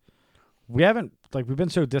like we've been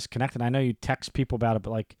so disconnected. I know you text people about it, but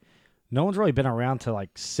like no one's really been around to like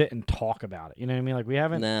sit and talk about it. You know what I mean? Like we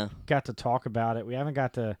haven't No. got to talk about it. We haven't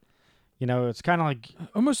got to, it's kind of like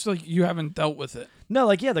Almost like you haven't dealt with it. no,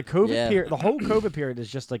 like yeah, the COVID Yeah. period, the whole COVID period is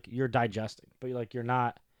just like you're digesting, but like you're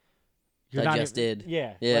not you're not digested.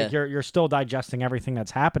 yeah, Yeah. like you're still digesting everything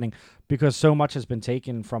that's happening because so much has been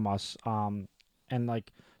taken from us, and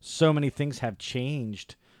like so many things have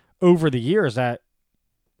changed over the years that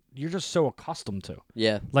you're just so accustomed to.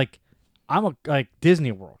 Yeah. Like like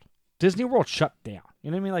Disney World. Disney World shut down.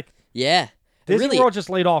 You know what I mean? Like Yeah. Disney Really- World just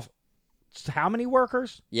laid off how many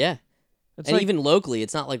workers? Yeah. It's And like, even locally,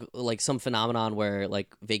 it's not like some phenomenon where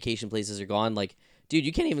like vacation places are gone. Like, dude,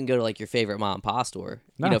 you can't even go to like your favorite mom and pop store,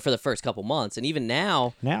 No. for the first couple months. And even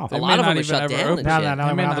now, now. a They lot may of not them are even shut ever down open and Now shit. they're not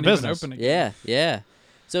They may even not out of even business. open again. Yeah, yeah.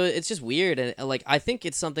 So it's just weird, and like I think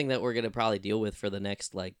it's something that we're gonna probably deal with for the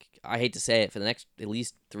next I hate to say it, for the next at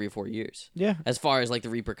least 3 or 4 years. Yeah. As far as like the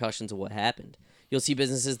repercussions of what happened, you'll see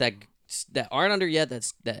businesses that aren't under yet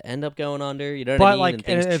that end up going under. You know what I But mean? like and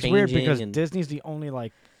things it's weird because changing and Disney's the only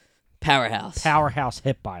like powerhouse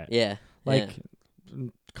hit by it. Yeah, Like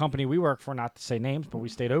the company we work for, not to say names, but we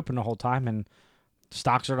stayed open the whole time and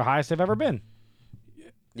stocks are the highest they've ever been.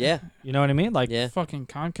 yeah, You know what I mean? Like yeah. Fucking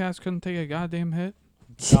Comcast couldn't take a goddamn hit.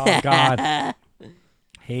 oh god.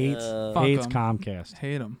 Hates Uh, hates Fuck 'em. Comcast.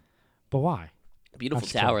 Hate them. But why? Beautiful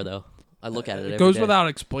That's tower though. I look at it. It Every goes day. without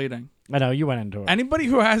explaining. I know you went into it. Anybody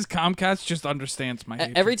who has Comcast just understands my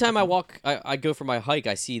hate. Every for time I fucking- walk, I go for my hike.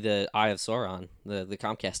 I see the Eye of Sauron, the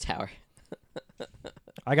Comcast tower.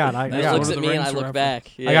 I got That's It got looks Lord at of the me and I Rings look reference.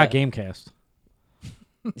 back. I got Gamecast.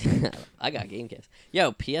 I got Gamecast.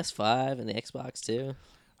 Yo, PS5 and the Xbox too.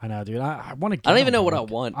 I know, dude. I want to. I don't even know what I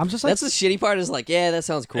want. I'm just like That's the shitty part. Is like, yeah, that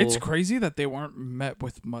sounds cool. It's crazy that they weren't met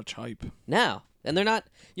with much hype. No, and they're not.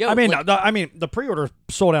 Yo, I mean, like, the pre-order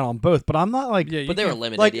sold out on both, but I'm not like Yeah, you but they were can't-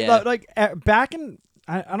 limited. like yeah, back in.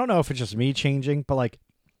 I don't know if it's just me changing, but like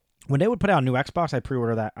when they would put out a new Xbox, I'd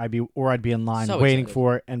pre-order that. I'd be in line So waiting excited.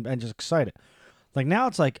 for it and just excited. Like now,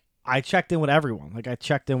 it's like I checked in with everyone. Like I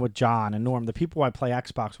checked in with John and Norm, the people I play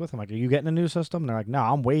Xbox with. I'm like, "Are you getting a new system?" And they're like, "No,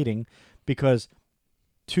 I'm waiting because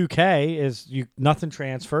 2K is nothing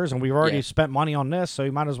transfers, and we've already Yeah. spent money on this, so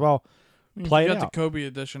you might as well." You Play it got out. the Kobe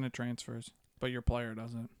edition it transfers, but your player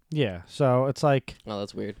doesn't. Yeah, so it's like oh,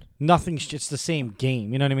 that's weird. nothing's. It's the same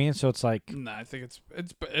game. You know what I mean? So it's like No, I think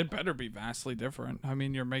it better be vastly different. I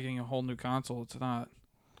mean, you're making a whole new console. It's not.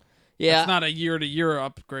 Yeah. It's not a year-to-year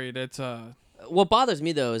upgrade. It's a. What bothers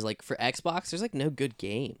me though is like for Xbox, there's like no good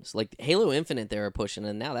games. Like Halo Infinite, they were pushing,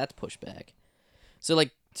 and now that's pushed back. So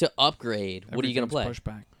like to upgrade, what are you gonna play?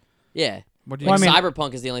 Pushback. Yeah, What are you? Well, I gonna, mean-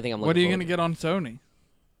 Cyberpunk is the only thing I'm looking. what are you forward gonna get on Sony?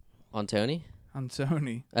 to. On Tony? On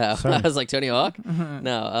Sony. Oh, Sony. I was like Tony Hawk.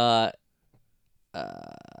 No,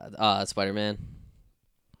 Spider Man.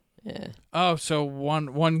 Yeah. Oh, so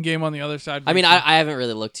one game on the other side. I mean, beats I haven't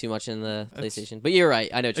really looked too much in the It's- PlayStation, but you're right.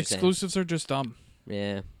 I know what you're exclusives are just dumb.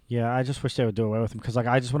 saying. yeah, I just wish they would do away with them because like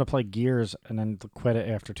I just want to play Gears and then quit it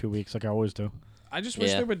after 2 weeks, like I always do. I just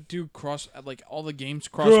wish Yeah. they would do cross, like all the games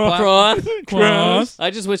Yeah. cross. Cross.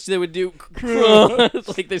 I just wish they would do cross.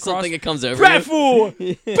 Like there's Cross- something that comes over.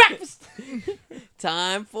 you. Breakfast.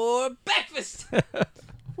 Time for breakfast.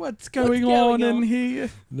 What's going going on in on? here?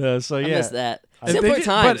 No, so I yeah. miss that. I Simpler think it-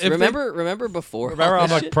 but times. if they- Remember before. Remember all I'm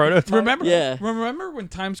that like shit? prototype. Remember? Yeah. Remember when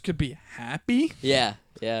times could be happy, Yeah.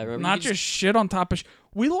 Remember not you just shit on top of.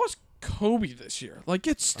 We lost Kobe this year. Like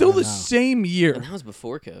it's still I the know. same year. And that was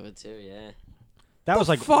before COVID too. Yeah. That was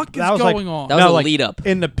the like fuck that is was going like, on? That was No, a like, lead up.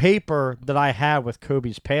 in the paper that I had with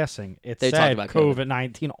Kobe's passing, it They talked said about COVID.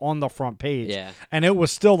 COVID-19 on the front page. Yeah. And it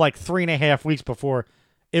was still like 3.5 weeks before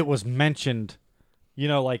it was mentioned,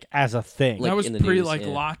 like as a thing. Like, that was in the pre news, like yeah.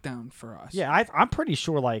 lockdown for us. Yeah, I'm pretty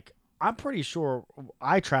sure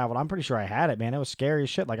I traveled. I'm pretty sure I had it, man. It was scary as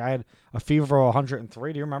shit. Like I had a fever of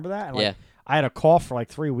 103. Do you remember that? And, like, Yeah. I had a cough for like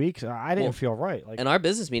 3 weeks. And I didn't Well, feel right. Like In our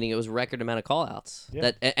business meeting, it was a record amount of call outs.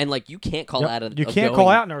 Yeah. And like you can't call yep, out of you of can't going- call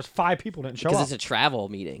out, and there was 5 people didn't show because up. it's a travel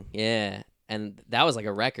meeting. Yeah, and that was like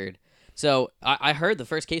a record. So I heard the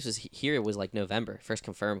first case was here. It was like November, first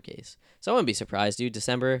confirmed case. So I wouldn't be surprised, dude.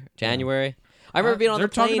 December, January. I remember being on they're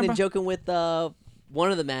the plane talking and about- joking with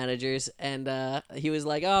one of the managers, and he was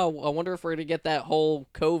like, "Oh, I wonder if we're gonna get that whole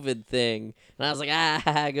COVID thing." And I was like,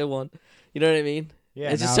 "Ah, good one." You know what I mean?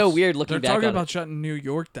 Yeah, it's now just so it's- weird looking They're back talking on about shutting New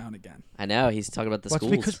York down again. it. I know he's talking about the Well, it's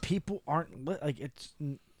schools. because people aren't like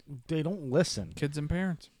they don't listen. Kids and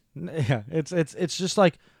parents. Yeah, it's just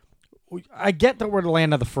like I get that we're the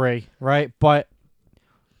land of the free, right? But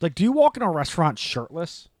like, do you walk in a restaurant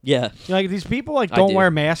shirtless? yeah, Like these people like I don't do. wear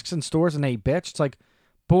masks in stores and they bitch. It's like,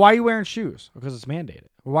 but why are you wearing shoes? Because it's mandated.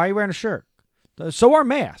 Why are you wearing a shirt? So are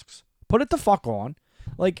masks. Put it the fuck on.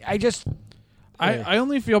 Like I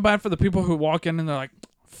only feel bad for the people who walk in and they're like,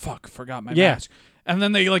 "Fuck, forgot my Yeah. mask," And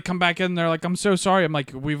then they like come back in and they're like, I'm so sorry. I'm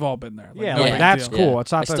like, we've all been there. Like, Yeah, no like, big that's deal. cool. Yeah.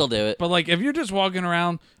 It's not I still do it. But like, if you're just walking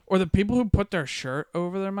around, or the people who put their shirt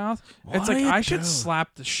over their mouth, it's What like do you I should do?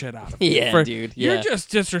 slap the shit out of you. Yeah, dude. You're Yeah.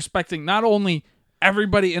 just disrespecting not only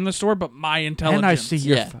everybody in the store, but my intelligence.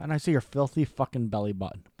 And I see your filthy fucking belly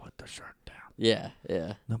button. Put the shirt down. Yeah.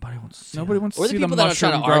 Yeah. Nobody wants to see Nobody that. wants Or to the see people the that are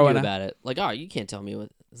trying mushroom to argue growing. about it. Like, oh, you can't tell me what.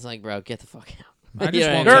 It's like, bro, get the fuck out. I just You know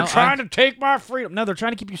what won't I They're mean? trying to take my freedom. No, they're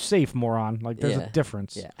trying to keep you safe, moron. Like, there's Yeah. a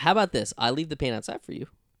difference. Yeah. How about this? I leave the paint outside for you.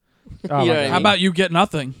 Oh, You my know what I God. How mean? about you get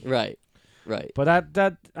nothing, Right. Right. But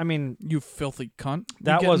I mean, you filthy cunt? You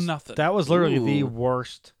that get was nothing. that was literally the Ooh.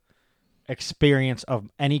 worst experience of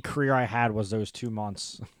any career I had was those 2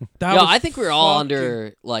 months. That Yo, was I think we're all fucking-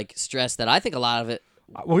 under like stress that I think a lot of it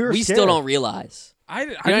we were we scared. still don't realize. I You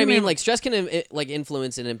know what I didn't mean? even- Like stress can like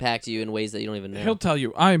influence and impact you in ways that you don't even know. He'll tell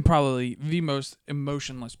you, I am probably the most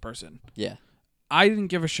emotionless person. Yeah. I didn't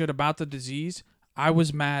give a shit about the disease. I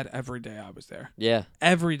was mad every day I was there. Yeah.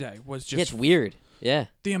 Every day was Yeah, just it's weird. Yeah.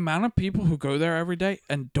 the amount of people who go there every day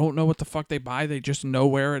and don't know what the fuck they buy, they just know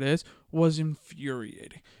where it is, was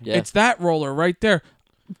infuriating. Yeah. It's that roller right there.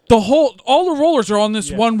 All the rollers are on this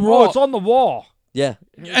Yeah. one Oh, roll, it's on the wall. Yeah.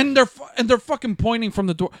 and they're fucking pointing from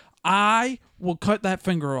the door. I will cut that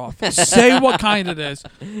finger off. Say what kind it is.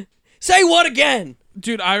 Say what again?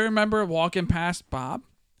 Dude, I remember walking past Bob,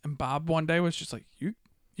 and Bob one day was just like, "You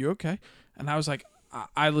okay?" And I was like,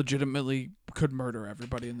 "I legitimately could murder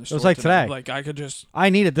everybody in the store." was like today. Like I could just. I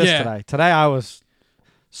needed this Yeah. today. Today I was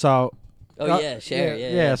so. Oh yeah, share. Yeah.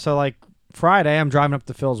 yeah. So like Friday, I'm driving up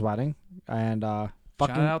to Phil's wedding, and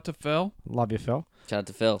fucking Shout out to Phil. love you, Phil. Shout out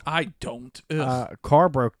to Phil. I don't. Ugh. Car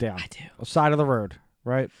broke down. I do. Side of the road,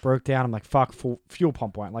 right? Broke down. I'm like, fuck. Fuel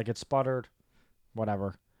pump went. Like it sputtered,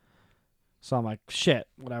 whatever. So I'm like, shit,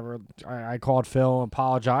 whatever. I called Phil and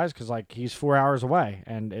apologized because like he's 4 hours away,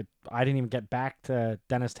 and I didn't even get back to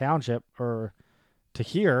Dennis Township or to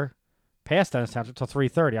here, past Dennis Township till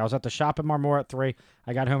 3:30. I was at the shop in Marmore at 3.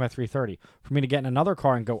 I got home at 3:30. For me to get in another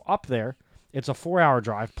car and go up there, it's a 4-hour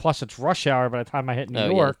drive. Plus it's rush hour by the time I hit New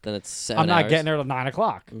York. Yeah. Then it's 7 I'm not hours. getting there till 9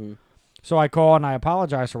 o'clock. Mhm. So I call and I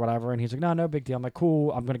apologize or whatever, and he's like, no big deal. I'm like,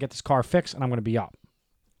 cool. I'm gonna get this car fixed and I'm gonna be up.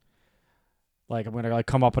 Like I'm gonna like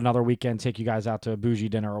come up another weekend, take you guys out to a bougie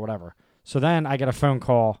dinner or whatever. So then I get a phone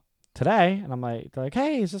call today, and I'm like, they're like,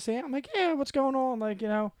 hey, is this Sam? I'm like, yeah, what's going on? Like,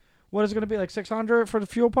 what is it gonna be like 600 for the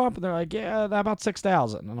fuel pump? And they're like, yeah, about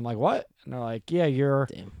 6,000. And I'm like, what? And they're like, yeah, your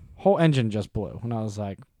Damn. whole engine just blew. And I was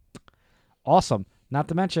like, awesome. Not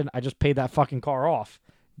to mention, I just paid that fucking car off.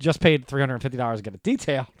 Just paid $350 to get it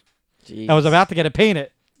detailed. Jeez. I was about to get it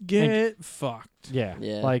painted. Get fucked. Yeah.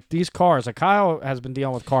 Yeah. Like these cars, like Kyle has been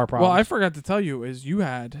dealing with car problems. Well, I forgot to tell you is you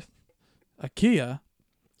had a Kia,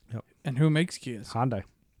 Yep. and who makes Kias? Hyundai.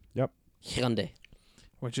 Hyundai.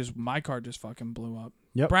 Which is my car just fucking blew up.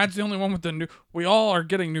 Yep. Brad's the only one with the new. We all are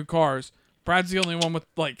getting new cars. Brad's the only one with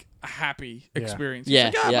like a happy Yeah. experience. He's Yeah.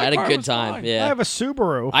 like, Yeah. my I had a car good was time. fine." I Yeah. have a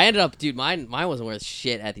Subaru. I ended up, dude. Mine wasn't worth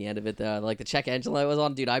shit at the end of it though. Like the check engine light was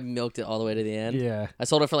on, dude. I milked it all the way to the end. Yeah. I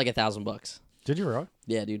sold it for like $1,000. Did you really?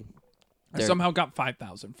 Yeah, dude. I They're- somehow got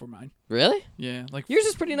 5,000 for mine. Really? Yeah, like Yours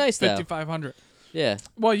is pretty nice though. 5,500. Yeah.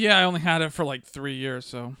 Well, yeah, I only had it for like 3 years,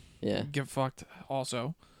 so Yeah. get fucked.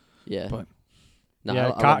 Also, Yeah. But- No, yeah. I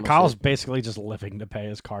love my Kyle's shit. basically just living to pay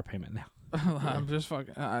his car payment now. I'm just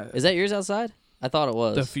fucking. Is that yours outside? I thought it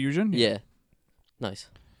was. The Fusion? Yeah. Nice.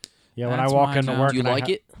 Yeah. When I That's walk mine into now. work, Do you and I like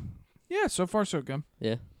it? Yeah, so far so good.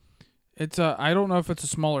 Yeah. It's I don't know if it's a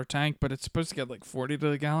smaller tank, but it's supposed to get like 40 to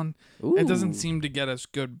the gallon. Ooh. It doesn't seem to get as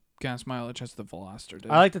good gas mileage as the Veloster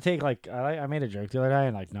did. I like to take like I made a joke the other day,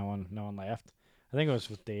 and like no one laughed. I think it was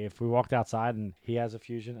with Dave. We walked outside, and he has a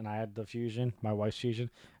Fusion, and I had the Fusion, my wife's Fusion,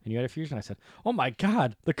 and you had a Fusion. I said, "Oh my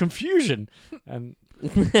God, the confusion!" And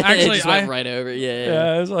It Actually, just went right over. Yeah.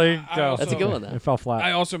 yeah, it was like I also- That's a good one, though. It fell flat.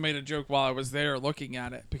 I also made a joke while I was there looking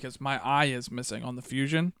at it because my eye is missing on the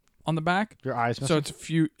Fusion on the back. Your eyes So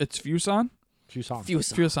missing. it's Fuson. Fuson.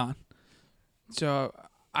 Fuson. So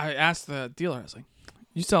I asked the dealer, I was like,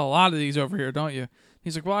 you sell a lot of these over here, don't you?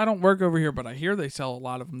 He's like, well, I don't work over here, but I hear they sell a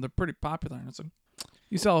lot of them. They're pretty popular. And I was like,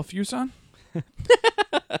 you sell a Fuson?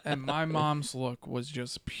 And my mom's look was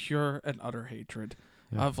just pure and utter hatred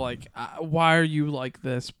of like, why are you like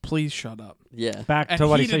this? Please shut up. Yeah. Back And to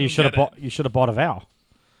what he he said. You didn't should have get it. bought. You should have bought a Val.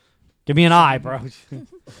 Give me an eye, bro. Just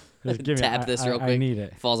give me. Tap this real I quick. need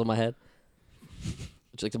it. Falls on my head.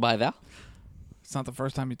 Would you like to buy a Val? It's not the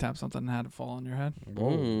first time you tap something and had it fall on your head.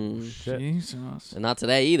 Mm. Shit. Jesus. And not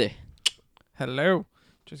today either. Hello.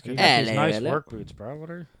 Just You kidding. got these Hello, nice hello. work boots, bro. What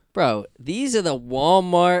are? Bro, these are the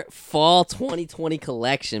Walmart Fall 2020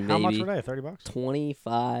 collection, baby. How much were they? $30.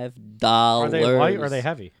 $25. Are they light or are they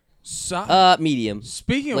heavy? Medium.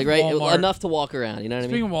 Speaking of Like right, Walmart, enough to walk around. You know what I mean?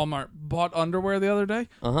 speaking of Walmart, bought underwear the other day.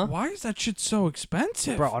 Uh-huh. Why is that shit so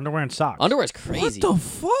expensive? Bro, underwear and socks. Underwear's crazy. What the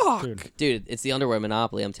fuck? Dude. Dude, it's the underwear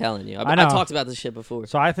monopoly. I'm telling you. I know. I talked about this shit before.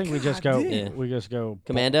 So I think we just go. damn. We just go.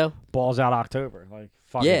 Commando. Balls out October. Like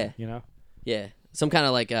fuck Yeah. it, you know. Yeah, some kind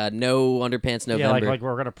of like no underpants November. Yeah, like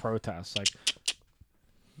we're gonna protest. Like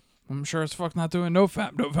I'm sure as fuck not doing no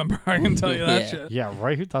fap November. I can tell you that Yeah. shit. yeah,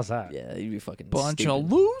 right. Who does that? Yeah, you'd be fucking Bunch stupid.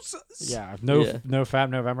 of losers. Yeah, Yeah. no Fab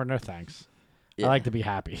November, no thanks. Yeah. I like to be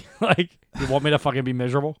happy. Like, you want me to fucking be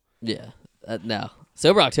miserable? Yeah, no.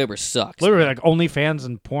 Sober October sucks. Literally, like OnlyFans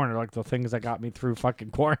and porn are like the things that got me through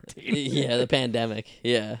fucking quarantine. Yeah, the pandemic.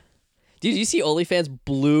 Yeah. Dude, you see OnlyFans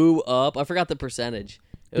blew up? I forgot the percentage.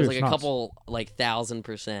 It was Dude, like it's a nuts. couple, like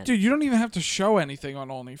 1,000%. Dude, you don't even have to show anything on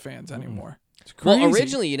OnlyFans anymore. It's crazy. Well,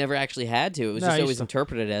 originally you never actually had to. It was No, just I always used to-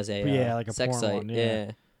 interpreted as a Yeah, like a sex porn site. one, yeah.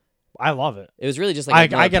 Yeah. I love it. It was really just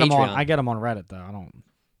like I get them on. Patreon. I get them on Reddit though. I don't.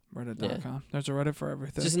 Reddit.com. There's a Reddit for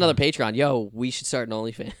everything. It's just another Patreon. Yo, we should start an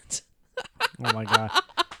OnlyFans. Oh my god.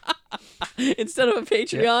 Instead of a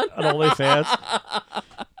Patreon. An OnlyFans.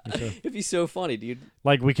 It'd be so funny, dude.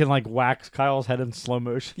 Like we can like wax Kyle's head in slow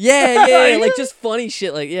motion. Yeah, like just funny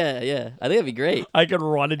shit. Like, yeah. I think it'd be great. I can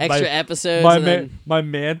run in Extra my episodes. my and man, then, my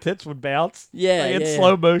man tits would bounce. yeah, Like, in yeah,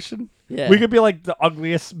 slow motion. Yeah. We could be like the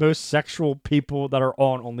ugliest, most sexual people that are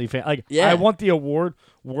on OnlyFans. Like, Yeah. I want the award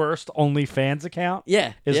worst OnlyFans account.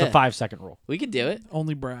 Yeah. Is yeah. the 5 second rule. We could do it.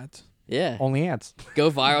 Only Brads. Yeah. Only ants.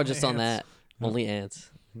 Go viral just on that. Hmm. Only ants.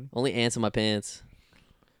 Only ants in my pants.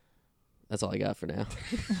 That's all I got for now.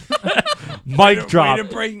 Mic drop. Way to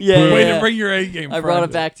bring, Yeah, way yeah. to bring your A game. I brought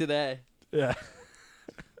it back today. Yeah.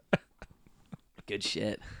 Good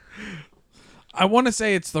shit. I want to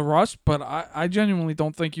say it's the rust, but I genuinely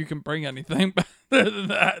don't think you can bring anything better than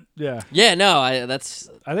that. Yeah. Yeah, no, that's.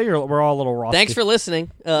 I think we're all a little rusty. Thanks for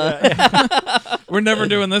listening. We're never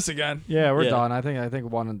doing this again. Yeah, we're Yeah. done. I think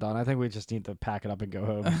one and done. I think we just need to pack it up and go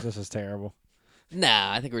home. This is terrible.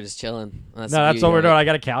 Nah, I think we're just chilling. That's That's all we're doing. I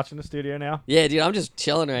got a couch in the studio now. Yeah, dude, I'm just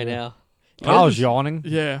chilling right now. Kyle's yawning.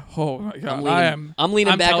 Yeah. Oh my god. I'm leaning, I'm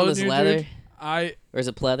leaning back on telling this you, leather. dude, I Or is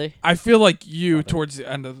it pleather? feel like you towards the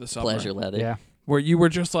end of the summer, Pleasure leather. Yeah. where you were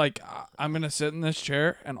just like, I'm gonna sit in this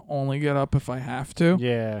chair and only get up if I have to.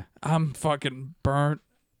 Yeah. I'm fucking burnt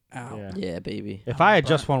out. Yeah. Yeah, baby. If I had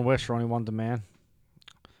just one wish for only one demand,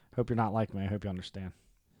 hope you're not like me. I hope you understand.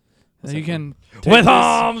 Then you can take With this,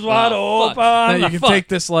 arms wide Oh, fuck. open. then you can take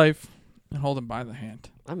this life and hold him by the hand.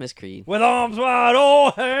 I miss Creed. With arms wide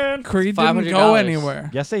open. Creed didn't go $500. anywhere.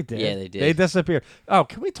 Yes, they did. Yeah, they did. They disappeared. Oh,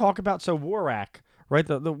 can we talk about Warak? Right,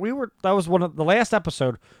 that was one of the last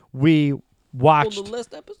episode we watched. the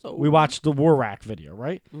last episode. We watched the Warak video,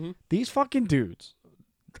 right? Mhm. These fucking dudes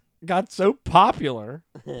got so popular,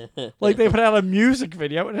 like they put out a music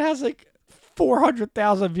video and it has like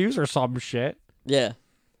 400,000 views or some shit. Yeah.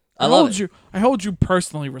 I hold you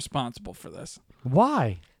personally responsible for this.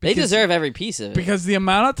 Why? They deserve every piece of it. Because the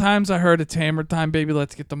amount of times I heard it's hammer time, baby,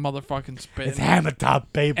 let's get the motherfucking spin. It's hammer time,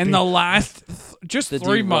 baby. And the last just The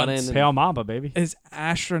 3 dude months running. Pale Mamba, baby. is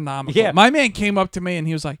astronomical. Yeah. My man came up to me and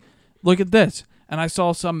he was like, look at this. And I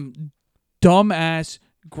saw some dumbass,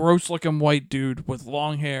 gross looking white dude with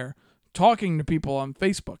long hair talking to people on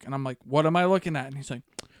Facebook. And I'm like, what am I looking at? And he's like,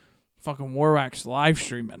 fucking Warwax live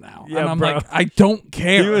streaming now. Yeah, and I'm bro. like, I don't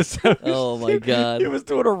care. He was so Oh my god. He was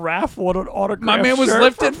doing a raffle on an autograph. My man was shirt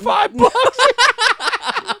lifting for $5.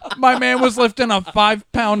 My man was lifting a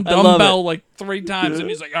 5-pound I love dumbbell like 3 times, and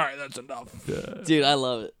he's like, "All right, that's enough." Dude, I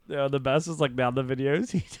love it. Yeah, the best is like now the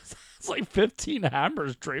videos. He just has like 15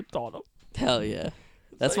 hammers draped on him. Hell yeah.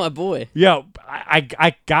 That's my boy. Yo,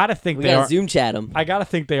 I gotta think We they gotta are. Zoom chat him. I gotta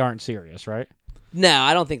think they aren't serious, right? No,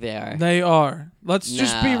 I don't think they are. They are. Let's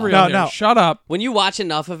just be Nah. real. No, here. no. Shut up. When you watch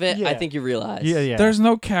enough of it, I Yeah. think you realize. Yeah. There's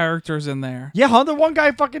no characters in there. Yeah, huh? The one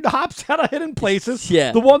guy fucking hops out of hidden places.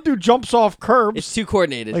 Yeah. The one dude jumps off curbs. It's too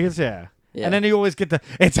coordinated. Like it's yeah. Yeah. And then you always get the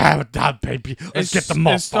it's hammer time, baby. Let's get the Is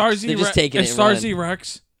motherfuckers. Starzy They're just taking is it and Starzy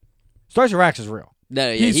Rex? Starzy Rax is real. no,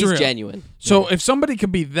 yeah, He's he's real. genuine. So if somebody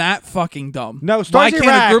could be that fucking dumb, No, why Starzy can't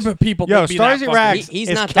Rax. a group of people Yo, be that Starzy fucking Rax He's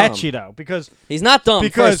is not catchy dumb. though because He's not dumb,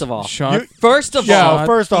 Because first of all. Shut First of Yo, all,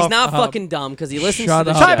 first off, he's not up. fucking dumb because he listens Shut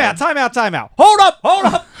to the up. show. Time out. Hold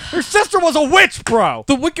up. Her sister was a witch, bro.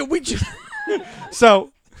 the Wicked Witch.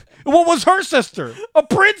 So, what was her sister? A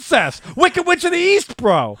princess. Wicked Witch of the East,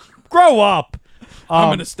 bro. Grow up. I'm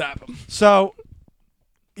gonna stab him. So,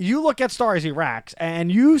 you look at Starzy Rax and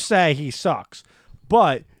you say he sucks,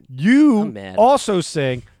 but you I'm mad. also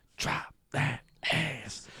sing, drop that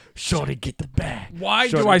ass. Shorty, get the bag. Why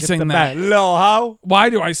Shorty, do I get sing the that? bag. Lil' hoe. Why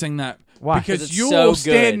do I sing that? Why? Because it's you so will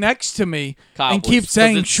stand good. next to me Kyle, and keep 'cause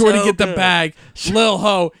saying, it's "Shorty, so get the good." bag, Lil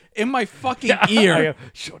Ho," in my fucking ear.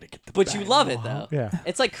 Shorty, get the But you love it though. Yeah.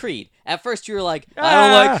 It's like Creed. At first you were like, I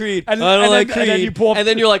don't like Creed. And- I don't and like then- Creed. and then you pull up- and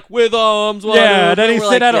then you're like, with arms wide Yeah, and then open. he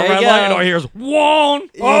We're sit like, at a there red you light and go. all he hears, "Won!"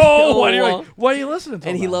 Yeah, Oh, what are you won. like? What are you listening to?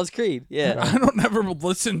 And he about? loves Creed. Yeah. I don't ever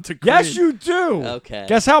listen to Creed. Yes, you do. Okay.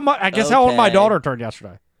 Guess how much? Guess how old my Okay. daughter turned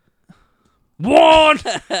yesterday. One.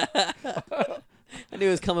 I knew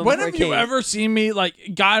it was coming When before have it you came. ever seen me like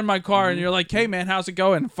got in my car and you're like, "Hey man, how's it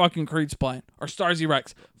going?" Fucking Creed's playing or Starsy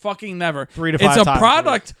Rex. Fucking never. 3 to It's 5 a times.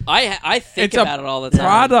 product. I think It's a about it all the time.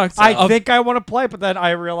 Product. I of, think I want to play, but then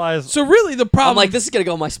I realize so. Really, the problem. I'm like, this is gonna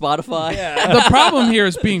go on my Spotify. the problem here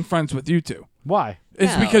is being friends with you two. why.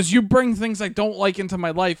 It's No. because you bring things I don't like into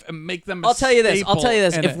my life and make them. I'll tell you this. I'll tell you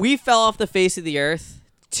this. In If it. we fell off the face of the earth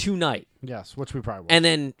tonight, Yes, which we probably will. and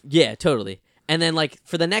then yeah, totally. And then like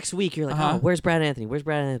for the next week, you're like, Uh-huh. oh, where's Brad Anthony? Where's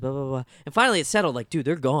Brad Anthony? Blah blah blah. And finally, it settled. Like, dude,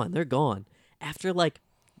 they're gone. They're gone. After like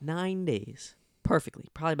 9 days, perfectly,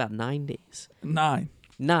 probably about 9 days. 9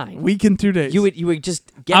 9. week in 2 days. You would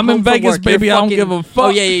just get. I'm home in from Vegas, work, you're baby, I don't fucking- give a Oh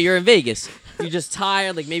fuck. yeah, you're in Vegas. You're just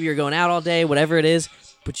tired. Like maybe you're going out all day, whatever it is.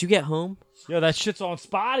 But you get home. Yo, that shit's on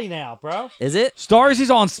Spotty now, bro. Is it? Starsy's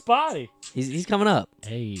on Spotty. He's coming up.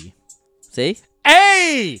 Hey. See?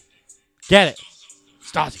 Hey! Get it.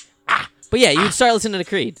 Starsy. But yeah, you would start listening to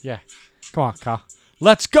Creed. Yeah. Come on, Kyle.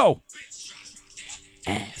 Let's go.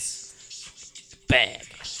 Ass. Bag.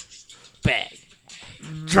 Bag.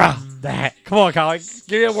 Drop that. Come on, Kyle.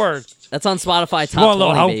 Give me a word. That's on Spotify Come on, top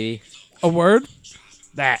little 20, hoe. baby. a word.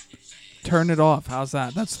 That. Turn it off. How's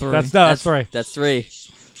that? That's 3. That's right. That's 3.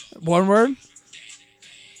 One word.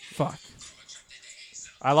 Fuck.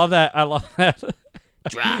 I love that. I love that.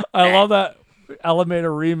 Drop. I love that Elevator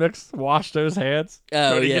remix. Wash those hands.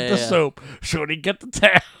 Oh, Shorty, yeah, get the yeah. soap. Shorty, get the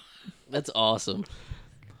towel. That's awesome.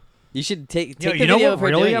 You should take Yo, the you know video what of her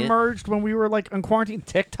really doing it. emerged when we were like in quarantine?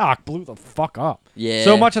 TikTok blew the fuck up. Yeah.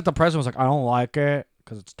 So much that the president was like, I don't like it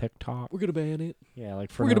because it's TikTok. We're gonna ban it. Yeah,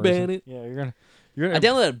 like for We're no gonna ban reason. it. Yeah, you're gonna. I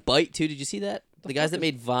downloaded Byte too. Did you see that? The guys that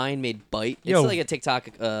made Vine made Byte. It's Yo. like a TikTok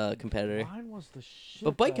competitor. Mine was the shit.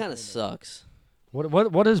 But Byte back kind of in the- sucks.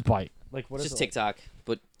 What is Bite? Like what It's is just it? TikTok,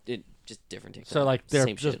 but just different TikTok. So like It's the they're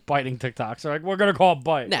same just shit. biting TikTok. So like we're gonna call it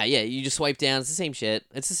Bite. Nah, yeah, you just swipe down. It's the same shit.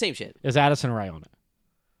 It's the same shit. Is Addison Ray on it?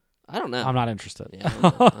 I don't know. I'm not interested. Yeah,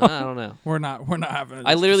 I don't know. We're not having.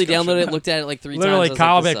 I literally downloaded it, looked at it like 3 Literally, times.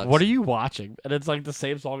 Kyle, I was like, like, what are you watching? And it's like the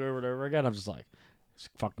same song over and over again. I'm just like, this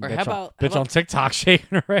fucking Or bitch, how on, about- bitch how on about- TikTok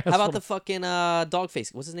shaking her ass. How about the fucking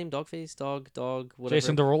Dogface? What's his name? Dogface? Dog, whatever.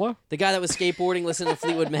 Jason Derulo? The guy that was skateboarding, listening to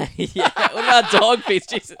Fleetwood Mac. Yeah. What about Dogface,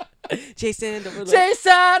 Jason? Jason Derulo.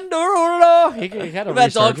 Jason Derulo. He had a What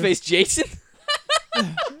about resurgence. Dogface, Jason?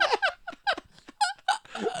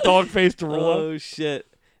 Dogface Derulo. Oh shit.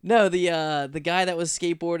 No, the guy that was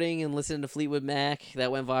skateboarding and listening to Fleetwood Mac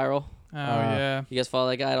that went viral. Oh yeah. You guys follow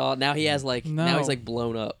that guy at all? Now he has like now he's No. like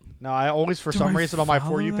blown up. No, I always, for Do some I reason, on my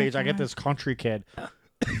follow For You that page, I get guy? this country kid.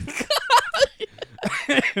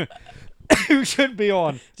 Who should be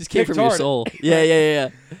on. Just came from your TikTok. soul. Yeah.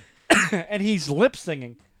 And he's lip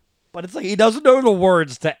singing. But it's like he doesn't know the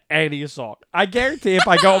words to any song. I guarantee if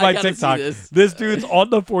I go on I my gotta see TikTok, this. this dude's on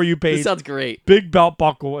the For You page. This sounds great. Big belt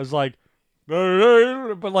buckle is like,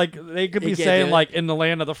 but like they could He be can't saying do it. like in the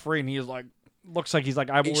land of the free, and he's like, looks like he's like,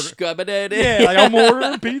 I'm ordering. Yeah, Yeah, like I'm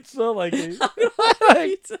ordering pizza. Like,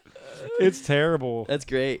 it's terrible. That's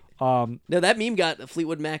great. No, that meme got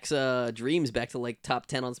Fleetwood Mac's Dreams back to like top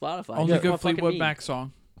 10 on Spotify. Only What a good fucking Fleetwood meme. Mac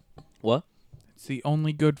song. What? It's the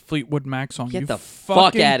only good Fleetwood Mac song. Get you the fuck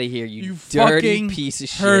fucking- out of here, you dirty fucking piece of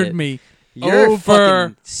shit. Heard me. You're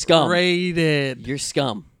fucking scum. Overrated. You're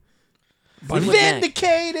scum. But Fleetwood Mac.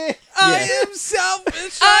 Vindicated. Yeah. am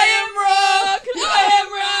selfish. I am wrong. I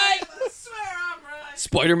am right. I swear I'm right.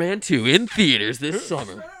 Spider-Man 2 in theaters this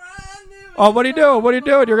summer. Oh, what are you doing? What are you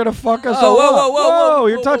doing? You're gonna fuck us Oh, all whoa, up. whoa, whoa, whoa,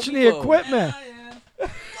 You're whoa, touching whoa, the whoa. equipment.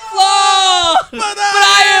 Flaw! But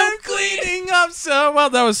I am cleaning up so well.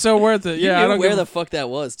 That was so worth it. You Yeah, I knew don't where give the a- fuck that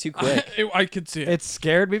was too quick. I could see it. It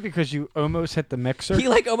scared me because you almost hit the mixer. He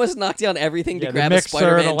like almost knocked down everything Yeah, to the grab a mixer,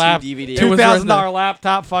 Spider-Man the 2 lap, DVD. It was $2,000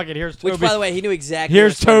 laptop. Fuck it. Here's Toby. Which, by the way, he knew exactly.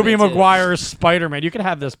 Here's where Toby Spider-Man 2 is. Maguire's Spider-Man. You can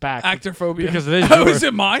have this back. Actor phobia. Because it is Oh, yours. is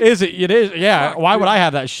it mine? Is it? It is. Yeah. Fuck, Why would dude. I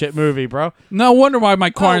have that shit movie, bro? No wonder why my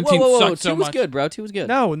Oh, quarantine whoa, whoa, whoa. sucked so 2 was much. good, bro. 2 was good.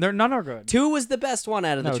 No, none are good. 2 was the best one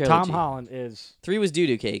out of the No, trilogy. Tom Holland is. 3 was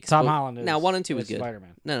doo-doo cakes. Tom but- Holland is. Now 1 and 2 was is good.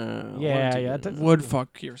 Spider-Man. No. 1 and 2 Yeah. were good. Would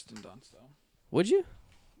fuck Kirsten Dunst though. Would you?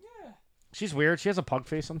 She's weird. She has a pug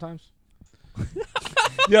face sometimes.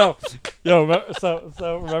 yo. So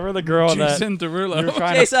remember the girl that Jason you were Derulo.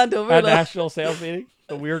 trying Jason to at Derulo. national sales meeting?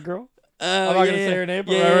 The weird girl. Oh, I'm not yeah, gonna say her name,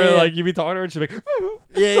 but yeah, whenever, yeah. like you be talking to her, and she's like,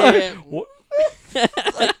 Yeah. What?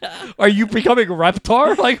 Are you becoming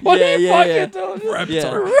Reptar? Like, what Yeah, are you yeah, fucking doing?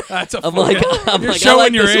 Reptar. Yeah. That's a I'm fucking- like, You're I showing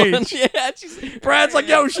like your this age. one. Yeah, she's, Brad's like,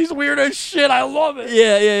 yo, she's weird as shit. I love it.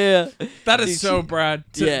 yeah. That is Dude, so Brad.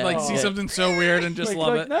 To Yeah. like see Oh. something so weird and just Like,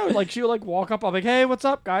 love like, it. No, like she would like walk up. I'm like, hey, what's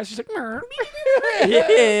up, guys? She's like, Mer.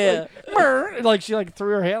 Yeah. Mer. And, like she like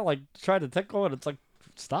threw her hand, like tried to tickle it. It's like,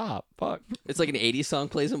 stop, fuck. It's like an 80s song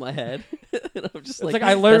plays in my head. And I'm just It's like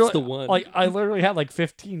I literally, that's the one. like I literally had like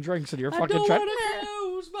 15 drinks, and you're I fucking don't trying. want to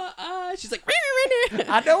close my eyes. She's like,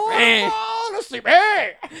 I don't want to fall asleep.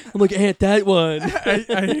 Hey. I'm like, Aunt, that one.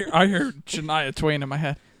 I hear Shania Twain in my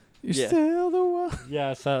head. You Yeah. still the one.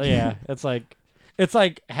 Yeah, so yeah, it's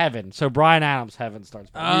like heaven. So Brian Adams' Heaven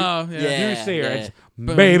starts. Oh You Yeah. see her. yeah. It's,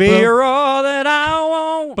 Boom, baby, boom. you're all that I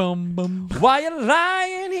want. Bum bum. Why you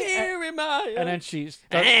lying here? Here in my And then she's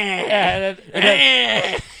and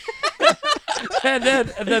then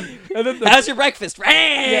the, How's your breakfast?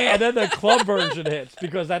 yeah, and then the club version hits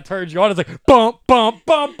because that turns you on. It's like bump, bump,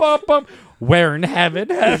 bump, bump, bump. Where in heaven?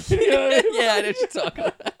 Yeah, I know what you're talking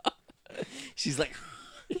about. She's like,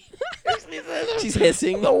 she's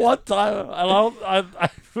hissing. The one time, I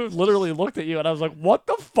literally looked at you and I was like, "What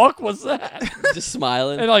the fuck was that?" Just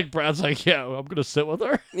smiling. And like Brad's like, "Yo, I'm gonna sit with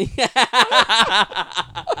her."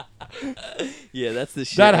 Yeah, that's the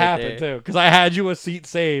shit. That right happened there. too because I had you a seat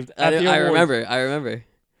saved at the I awards. remember.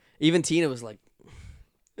 Even Tina was like,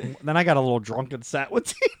 Then I got a little drunk and sat with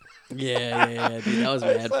Tina. yeah, dude, that was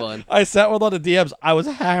mad fun. I sat with on the DMs. I was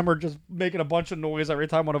hammered, just making a bunch of noise every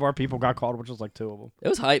time one of our people got called, which was like 2 of them. It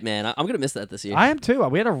was hype, man. I'm gonna miss that this year. I am too.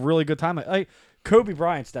 We had a really good time. Like Kobe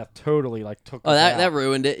Bryant stuff totally like took. Oh, us that out that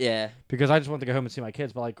ruined it. Yeah. because I just wanted to go home and see my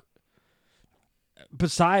kids. But like,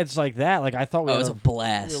 besides like that, like I thought we Oh, it had was a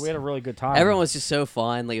blast. we had a really good time. Everyone was just so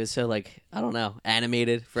fun. Like it was so like I don't know,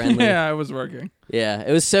 animated, friendly. Yeah, I was working. Yeah,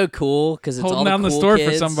 it was so cool because it's Holding all the down the cool store for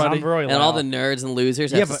kids, somebody. I'm really and all loud. the nerds and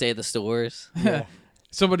losers Yeah, have to but- stay at the stores. Yeah.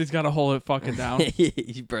 Somebody's got to hold it fucking down.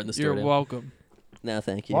 You burned the store You're down. welcome. No,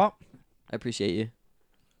 thank you. Well, I appreciate you.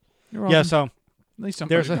 You're welcome. yeah. So At least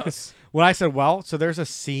somebody there's a, does. when I said so there's a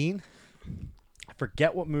scene. I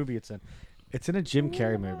forget what movie it's in. It's in a Jim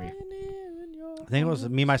Carrey movie. I think it was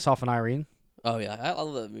Me, Myself, and Irene. Oh yeah, I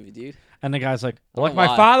love that movie, dude. And the guy's like, I don't like know my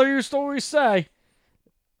why. father used to always say.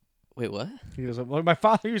 Wait, what? He goes, like my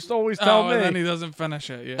father used to always tell me. And then he doesn't finish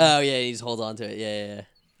it. Yeah. Oh yeah, he just holds on to it. Yeah.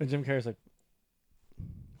 And Jim Carrey's like,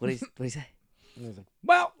 What do you say? and he's like,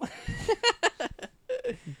 well,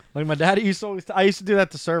 like my daddy used to always. I used to do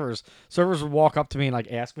that to servers. Servers would walk up to me and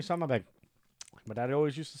like ask me something. I'm like, my daddy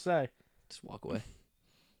always used to say. Just walk away.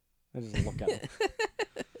 I just look at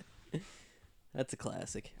him. That's a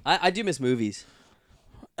classic. I do miss movies.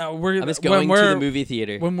 We're, I miss when going to we're the movie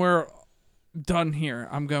theater. when we're done here,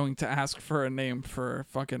 I'm going to ask for a name for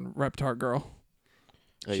fucking Reptar girl.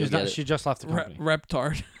 Oh, you'll She's get not. it. She just left the company.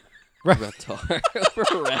 Reptard. Reptar.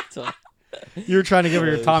 Reptar. You were trying to give her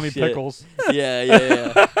your Oh, Tommy shit. Pickles.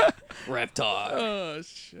 Yeah. Reptar. Oh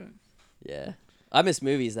shit. Yeah. I miss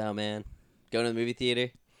movies though, man. Going to the movie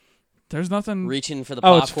theater, There's nothing. reaching for the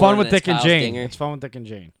Oh, popcorn. it's fun with and it's Dick and Kyle's Jane. Dinger. It's fun with Dick and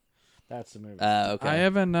Jane. That's the movie. Okay. I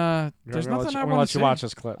haven't. There's I'm gonna nothing let you, I I'm gonna want let to you watch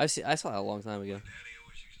this clip. I saw that a long time ago.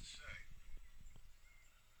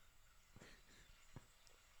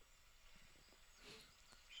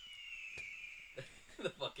 The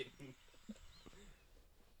fucking.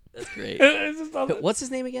 That's great. It's just not- What's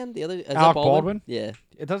his name again? The other is that Alec Baldwin? Yeah,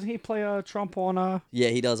 Doesn't he play Trump on yeah,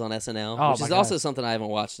 he does on SNL, Oh, which my is God. also something I haven't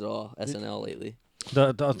watched at all. SNL lately.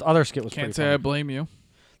 the other skit was Can't pretty say funny. I blame you.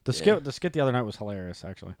 The skit the other night was hilarious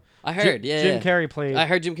actually. I heard, yeah. Jim yeah. Carrey played. I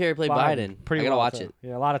heard Jim Carrey played Biden. Pretty I gotta well, watch too. it.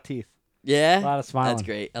 Yeah, a lot of teeth, Yeah, a lot of smiling. that's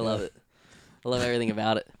great. I love it. I love everything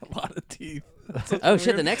about it. A lot of teeth. Oh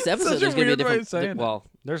shit! The next episode such a there's gonna be a weird way different. of saying it. Well,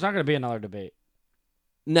 There's not going to be another debate.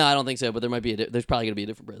 no, I don't think so. But there might be. There's probably gonna be a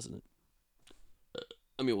different president.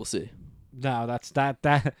 I mean, we'll see. No, that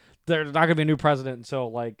there's not going to be a new president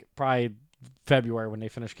until like probably February when they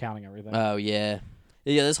finish counting everything. Oh yeah,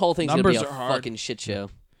 yeah. This whole thing's Numbers gonna be a are hard. fucking shit show.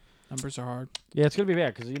 Numbers are hard. Yeah, it's going to be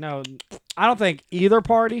bad because I don't think either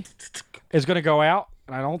party is going to go out,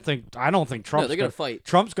 and I don't think Trump's No, they're gonna fight.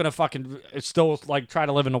 Trump's going to fucking still like try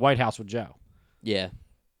to live in the White House with Joe. Yeah,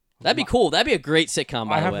 that'd be cool. That'd be a great sitcom.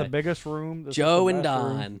 By I the have way, the biggest room. This is Joe the and best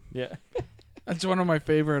room. Don. Yeah. That's one of my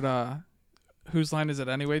favorite Whose Line Is It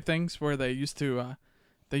Anyway things where they used to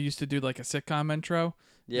do like a sitcom intro.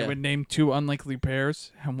 Yeah. They would name two unlikely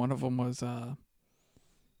pairs, and one of them was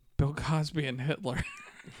Bill Cosby and Hitler.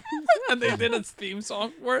 And they did a theme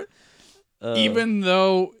song for it. Even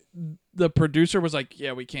though the producer was like,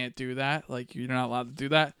 "Yeah, we can't do that. Like, you're not allowed to do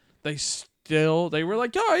that." They they were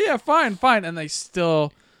like, oh yeah, fine, and they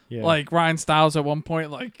still Yeah. like Ryan Stiles at one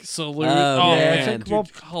point like salute. Oh, man, man. dude, Well,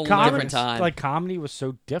 hilarious. comedy, time. like comedy was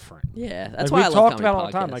so different. Yeah, that's Like, why I we love talked comedy about it all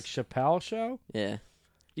the time, podcasts. like Chappelle show. Yeah,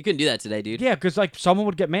 you couldn't do that today, dude. Yeah, because like someone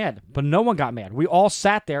would get mad, but no one got mad. We all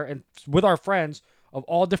sat there and with our friends of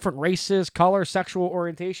all different races, color, sexual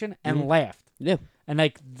orientation, and laughed. Yeah. And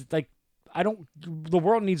like I don't. The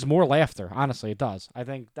world needs more laughter. Honestly, it does. I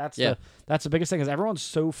think that's the biggest thing is everyone's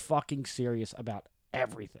so fucking serious about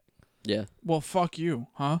everything. Yeah. Well, fuck you,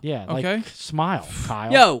 huh? Yeah. Okay. Like, smile,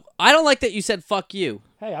 Kyle. Yo, I don't like that you said "fuck you."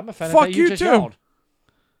 Hey, I'm offended Fuck that you just too. yelled.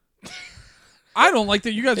 I don't like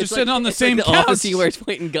that you guys are sitting on the it's same like the couch. office where he's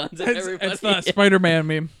pointing guns at everybody. It's the Spider-Man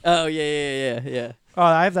meme. Oh yeah. Oh,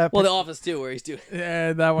 I have that. Well, the office too, where he's doing.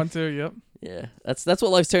 Yeah, that one too. Yep. Yeah, that's what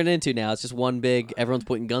life's turned into now. It's just one big. Everyone's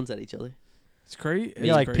pointing guns at each other. It's crazy.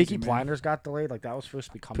 yeah, like crazy, Peaky man. Blinders got delayed. Like that was supposed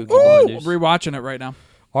to be coming. Peaky out. Blinders. Rewatching it right now.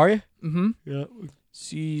 Are you? Mm-hmm. Yeah.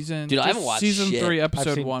 Season. Dude, I just haven't watched season shit. 3, I've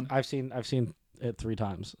episode seen, 1. I've seen it 3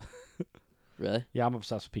 times. Really? Yeah, I'm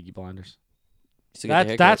obsessed with Peaky Blinders. Still get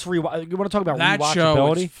the That's haircut? you want to talk about That show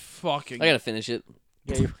rewatchability? is fucking. I gotta finish it.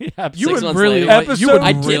 Yeah, You 6 would months really later. like. You would I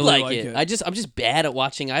Episode- did really like it. I'm just bad at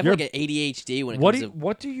watching. I have You're- like an ADHD when it what comes do you, to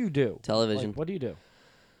what do you do? television. Like, what do you do?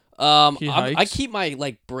 He I hikes? keep my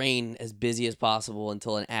like brain as busy as possible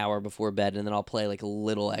until an hour before bed, and then I'll play like a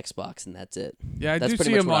little Xbox, and that's it. Yeah, I That's do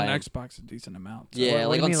pretty see much him what on I am. Xbox a decent amount. So. Yeah, what do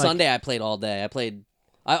like you on mean, like- Sunday I played all day.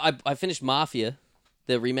 I finished Mafia,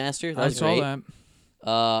 the remaster. That I was saw great.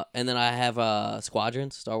 that. And then I have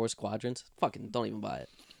Squadrons, Star Wars Squadrons. Fucking don't even buy it.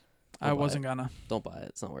 I Don't buy wasn't gonna. Don't buy it.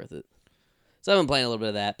 It's not worth it. So I've been playing a little bit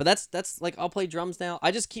of that, but that's like I'll play drums now.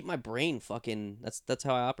 I just keep my brain fucking. That's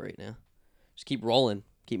how I operate now. Just keep rolling,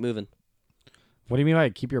 keep moving. What do you mean by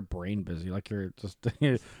keep your brain busy? Like you're just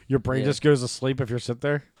your brain Yeah. just goes to sleep if you're sit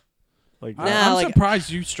there? Like Nah, I'm like- surprised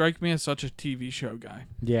you strike me as such a TV show guy.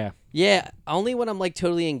 yeah. Yeah, only when I'm like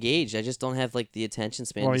totally engaged. I just don't have like the attention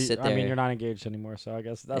span Well, to sit there. I mean, you're not engaged anymore, so I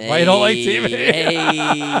guess that's why you don't like TV.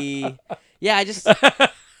 Hey. Yeah, I just.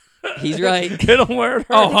 He's right. Hit him where it hurts.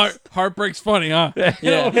 Oh, heartbreak's funny, huh? Hit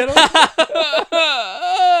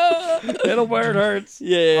him where it hurts.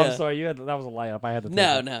 Yeah. I'm sorry, that was a layup. I had to take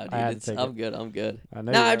No, it. no, I had dude. to take I'm it. good. I'm good. I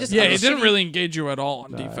know No, you I'm are. just. Yeah, I'm it just didn't shitty- really engage you at all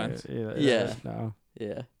on No, defense. Yeah. No.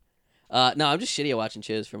 Yeah. No, I'm just shitty at watching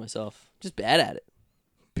shows for myself. Just bad at it.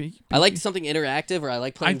 Pe- I like something interactive, or I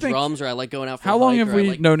like playing think- drums, or I like going out for How a long hike, have or I we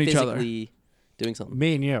like known each other? physically doing something.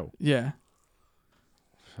 Me and you. Yeah.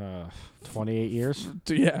 28 years.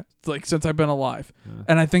 Yeah, like since I've been alive.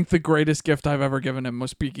 And I think the greatest gift I've ever given him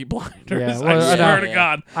was Peaky Blinders. Yeah, I well, swear no. to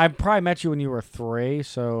God. I probably met you when you were 3,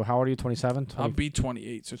 so how old are you, 27? I'll be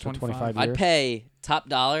 28, so 25. 25 I'd years. pay top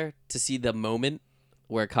dollar to see the moment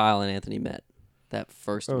where Kyle and Anthony met. That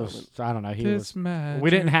first It moment. was, I don't know. He This was. magic We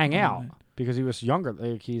didn't hang out moment. because he was younger.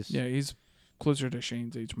 Like he's. Yeah, he's closer to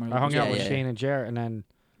Shane's age. I hung out Yeah, with yeah. Shane and Jarrett, and then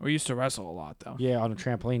We used to wrestle a lot, though. yeah, on a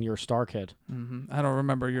trampoline. You were a star kid. I don't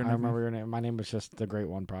remember your I name. remember your name. My name was just the great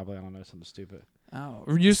one. Probably. I don't know, something stupid. Oh,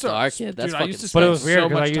 we used to, Star Kid, that's dude, I used to fucking- But it spend was weird so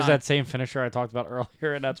because I much used time. that same finisher I talked about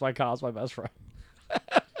earlier, and that's why Kyle's my best friend.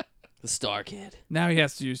 The Star Kid. Now he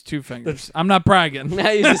has to use 2 fingers. I'm not bragging. Now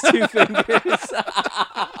he uses 2 fingers.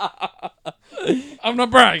 I'm not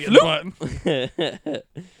bragging, but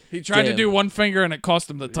he tried to Damn. do 1 finger and it cost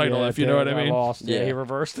him the title, Yeah, if you know what I damn, mean. lost. Yeah, Yeah. he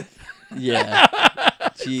reversed it. Yeah.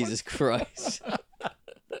 Jesus Christ.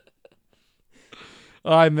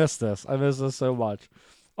 Oh, I miss this. I miss this so much.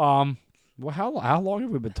 Well, how long have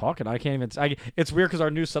we been talking? I can't even. It's weird because our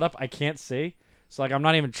new setup I can't see. So like I'm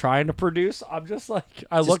not even trying to produce. I'm just like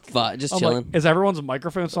Just I'm chilling. like, is everyone's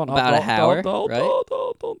microphone on? About an hour, right?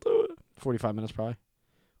 Don't do it. 45 minutes probably.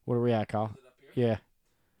 What are we at, Kyle? Yeah,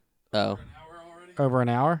 Oh. over an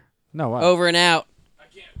hour. No, what? Over and out. I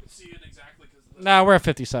can't see it exactly because No, we're at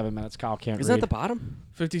 57 minutes. Kyle can't Is read. that the bottom?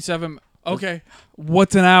 57. Okay,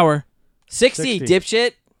 what's an hour? 60, 60.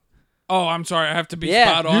 dipshit. Oh, I'm sorry. I have to be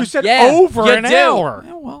Yeah, spot on. You said Yeah, over you an do. hour.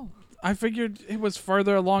 Yeah, well, I figured it was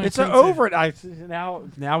further along. It's It an couldn't say- over.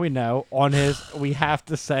 Now we know on his. We have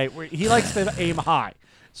to say he likes to aim high,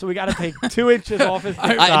 so we got to take 2 inches off his.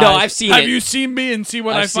 I know, side. I've seen Have it. you seen me and see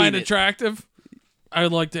what I've I find seen it. attractive? I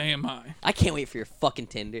would like to aim high. I can't wait for your fucking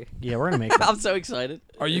Tinder. Yeah, we're gonna make it. I'm so excited.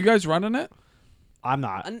 Are you guys running it? I'm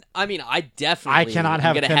not. I mean, I definitely cannot am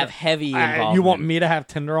have gonna Tinder. have heavy involvement. You want me to have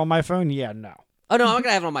Tinder on my phone? Yeah, no. Oh no, I'm not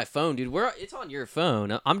gonna have it on my phone, dude. It's on your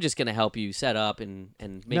phone. I'm just gonna help you set up and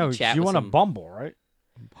maybe No, chat. you with want a some... Bumble, right?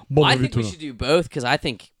 I think we should do both because I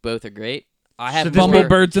think both are great. I have Should this more, be- Bumble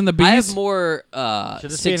birds and the bees. I have more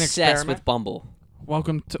Should this be an success experiment? with Bumble.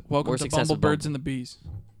 welcome to More success Bumble with birds Bumble. and the bees.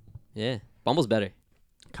 Yeah, Bumble's better.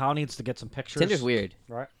 Kyle needs to get some pictures. Tinder's weird.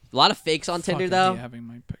 right? A lot of fakes on Tinder Fucking though. hate having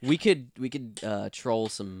my picture. We could troll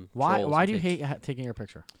some. Why trolls why and do you take- hate taking your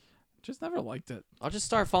picture? Just never liked it. I'll just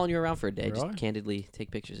start following you around for a day. Really? Just candidly take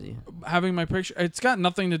pictures of you. Having my picture, it's got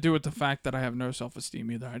nothing to do with the fact that I have no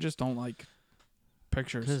self-esteem either. I just don't like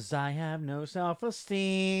pictures. Because I have no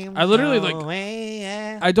self-esteem. I literally, no like- way,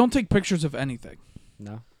 yeah. I don't take pictures of anything.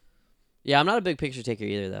 No. Yeah, I'm not a big picture taker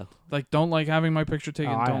either though. Like, don't like having my picture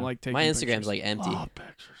taken. Oh, I Don't am. like taking My Instagram's pictures. like empty. Love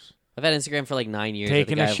pictures. I've had Instagram for like 9 years.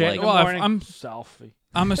 Taking I a think shit I in have the like, Well, if morning. I'm- Selfie.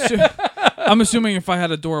 I'm assuming if I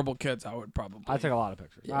had adorable kids, I would probably. I took a lot of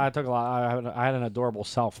pictures. Yeah. I took a lot. I had an adorable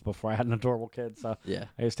self before I had an adorable kid, so yeah.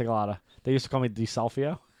 I used to take a lot of. They used to call me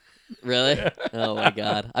DeSelfio. Really? Oh my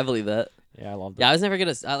god, I believe that. Yeah, I loved it. Yeah, I was never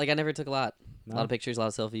gonna I never took a lot No? of pictures, a lot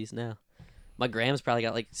of selfies. No, my Gram's probably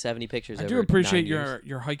got like 70 pictures. I over do appreciate 9 years.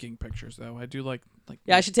 your hiking pictures though. I do like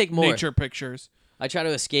Yeah, I should take more. nature pictures. I try to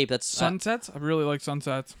escape. That's Sunsets. I really like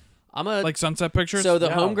sunsets. I'm a Like sunset pictures. so the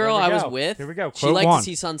Yeah, homegirl there we I was go. with. Here we go. She Quote liked one. to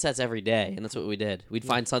see sunsets every day, and that's what we did. We'd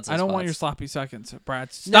find sunset I don't spots. want your sloppy seconds, Brad.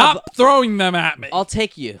 No, Stop throwing them at me. I'll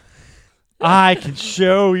take you. I can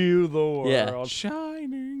show you the world. Yeah.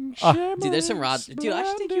 Shining. Dude, there's some Rod. Dude, I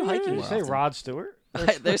should take you hiking Did you more say often. Rod Stewart?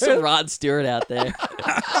 There's some Rod Stewart out there.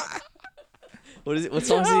 What is it? What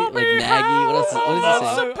song is he? Like Maggie? What else? What is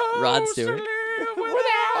he saying? Rod Stewart.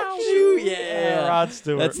 Without you, yeah. Rod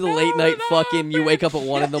Stewart. That's the late night fucking. You wake up at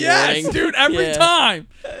 1 in the Yes, morning. dude. Every Yeah. time.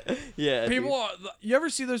 Yeah. People, dude. you ever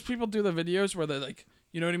see those people do the videos where they're like,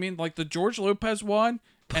 you know what I mean? Like the George Lopez one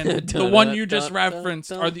and the one you just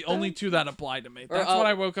referenced are the only two that apply to me. Or, That's what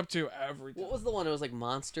I woke up to every time. What was the one? It was like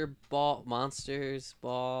Monster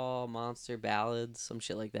Ballads, some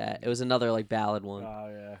shit like that. It was another like ballad one. Oh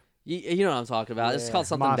yeah. You know what I'm talking about? It's Yeah, called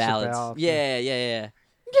something Monster ballads. Ballads, Yeah, yeah.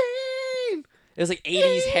 It was like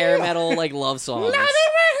 80s hair metal like love songs. I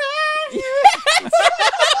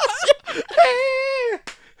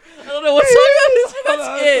don't know what song that is.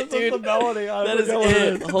 That's it, dude. The melody. That is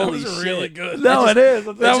it. Holy was shit. really good. No, it is.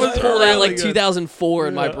 That was pulled out like 2004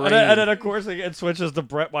 in my Yeah. brain. And then of course it switches to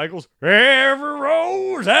Brett Michaels. Every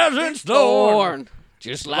rose has its thorn,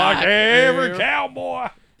 Just like like every cowboy.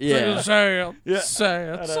 Yeah. yeah. Sad, Yeah.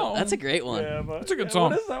 sad song. That's a great one. Yeah, but, That's a good yeah,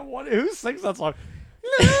 song. What is that one? Who sings that song?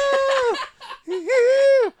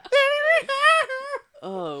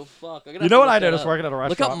 Oh fuck! I'm gonna You have know to what look I that noticed up. working at a Look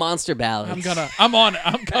restaurant? up Monster Ballads. I'm on it.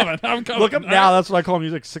 I'm coming. Look up now. That's what I call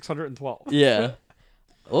music. 612. Yeah.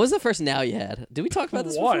 What was the first now you had? Did we talk about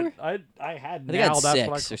this One. before? I had I think I now. had That's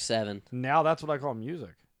what I 6 call, or 7. now that's what I call music.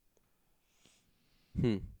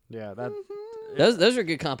 Hmm. Yeah, that Those were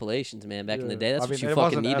good compilations, man. Back in the Yeah. day, that's I what mean, you it fucking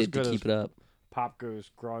wasn't as needed to good keep as- it up. pop goes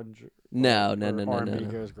grunge. No, or no. R&B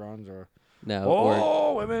goes grunge or No. Or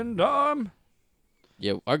oh women dumb.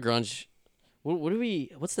 yeah, our grunge. What do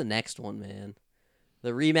we? What's the next one, man?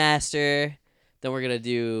 The remaster. Then we're gonna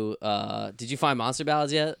do. Did you find Monster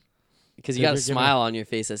Ballads yet? Because you Did got a you give me- smile on your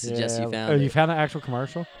face that suggests you found Oh, it. you found an actual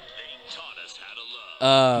commercial?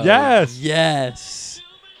 Yes. Yes. Yes.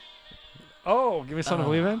 Oh, give me something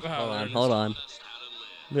to believe in. Hold on.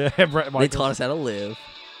 Yeah, Brett They Michaels. taught us how to live.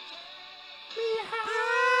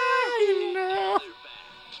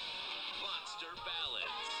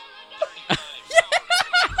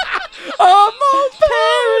 Almost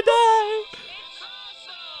Paradise.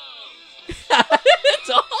 It's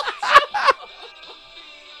awesome.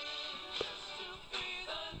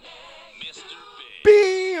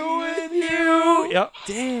 be with you. Yep.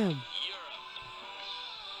 Damn.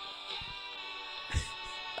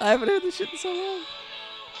 I haven't heard this shit in so long.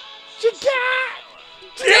 You got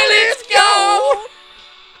till it's gone.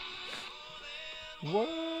 What?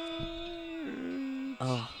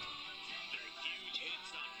 Oh.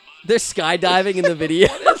 They're skydiving in the video.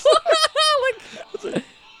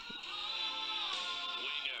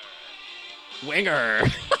 Winger.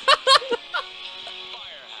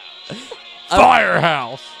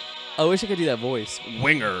 Firehouse. I wish I could do that voice.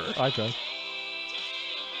 Winger. I tried.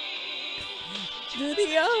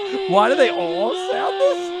 Why do they all sound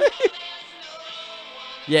the same?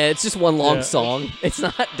 Yeah, it's just one long Yeah. song. It's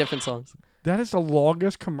not different songs. That is the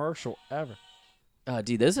longest commercial ever.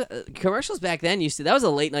 Dude, those commercials back then used to. That was a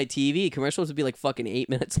late night TV. Commercials would be like fucking 8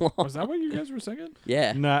 minutes long. Was that what you guys were singing?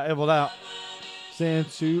 Yeah. Nah, well now,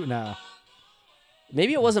 Sansu. Nah,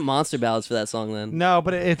 Maybe it wasn't Monster Ballads for that song then. no,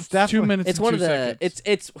 but it's 2 definitely. minutes. It's and one 2 of the. seconds.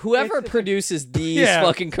 It's whoever It's- produces these Yeah.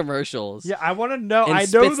 fucking commercials. Yeah, I want to know. And I know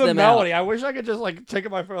spits the them melody. I wish I could just like take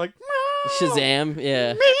it my phone, like Shazam.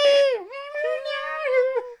 Yeah.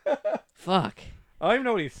 Fuck. I don't even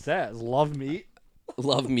know what he says. Love meat.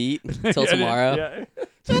 Love meat till tomorrow. Yeah.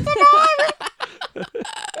 Till tomorrow.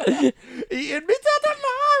 Eating me till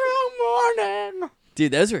tomorrow morning.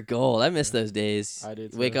 Dude, those were gold. I miss those days. I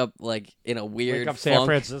did, Wake too. up like in a weird Wake up San funk.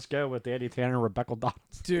 Francisco with Danny Tanner and Rebecca Donaldson.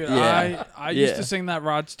 Dude, Yeah. I used Yeah. to sing that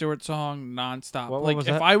Rod Stewart song nonstop. What one like was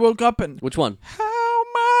if that? I woke up and Which one? how am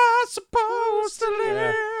I supposed to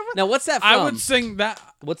live? Now, what's that from? I would sing that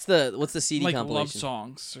What's the CD like compilation? love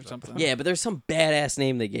songs or something. Yeah, but there's some badass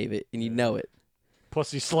name they gave it, and you know it.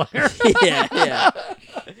 Pussy Slayer. yeah.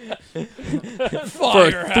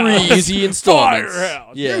 Firehouse. 3 easy installments.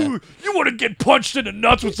 Firehouse. Yeah. You want to get punched in the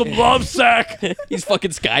nuts with some love sack? He's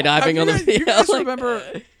fucking Have skydiving you on the guys, video. you guys like-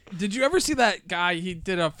 remember? Did you ever see that guy? He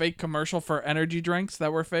did a fake commercial for energy drinks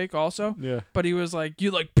that were fake, also. Yeah. But he was like,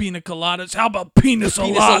 "You like pina coladas? How about penis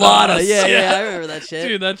Penis coladas?" Alada. Yeah, I remember that shit.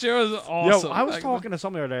 Dude, that shit was awesome. Yo, I was Like, talking to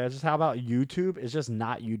somebody the other day. It's just how about YouTube? It's just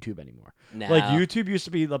not YouTube anymore. No. Like YouTube used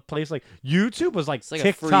to be the place. Like YouTube was like, like a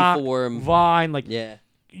TikTok, free-form- Vine. Like Yeah.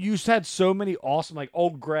 you had so many awesome like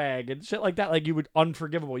old Greg and shit like that. Like you would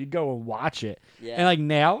Unforgivable. You'd go and watch it. Yeah. And like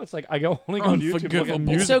now it's like I go only go on YouTube to look at Unforgivable.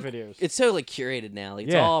 music It's so, videos. it's so like curated now. Like,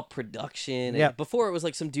 it's Yeah. all production. And Yeah. Before it was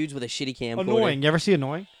like some dudes with a shitty camcorder. Annoying. You ever see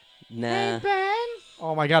Annoying? Nah.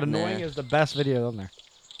 Oh my god, Annoying Nah. is the best video on there.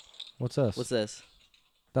 What's this? What's this?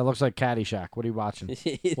 That looks like Caddyshack. What are you watching?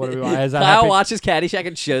 What do we want? Is that Kyle happy? watches Caddyshack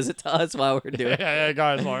and shows it to us while we're doing it. yeah,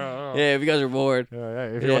 guys. Like, Yeah, if you guys are bored.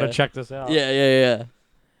 if you want Yeah. to check this out. Yeah.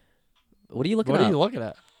 What are you looking What up? are you looking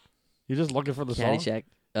at? You just looking for the song? Caddyshack.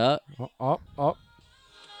 Oh.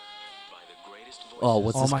 Oh,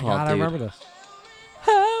 what's Oh this my called, god, I dude? remember this.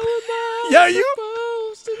 How am I Yeah, you-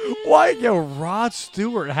 supposed to live? Why, yo, Rod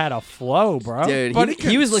Stewart had a flow, bro. Dude, But he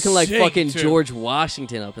he was could looking like sing, fucking too. George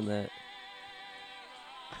Washington up in that.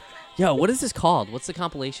 Yo, what is this called? What's the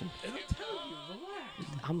compilation? It'll tell you.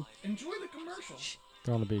 Relax. I'm. Enjoy the commercial.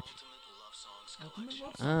 They're on the beach.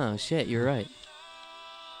 Oh shit, you're right.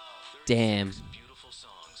 Damn.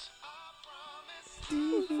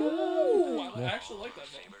 Ooh, I actually like that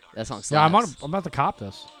name. That song slaps. Yeah, I'm about to cop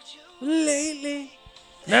this. Lately.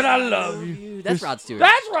 And I love you. That's Rod Stewart.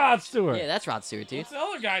 That's Rod Stewart. Yeah, that's Rod Stewart, dude. What's the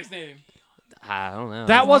other guy's name? I don't know.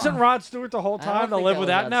 That wasn't Rod Stewart the whole I don't time to think live that with was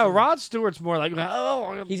that. Rod No, Stewart. Rod Stewart's more like,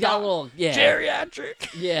 oh, He's got a little, yeah. geriatric.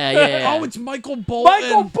 Yeah. Oh, it's Michael Bolton.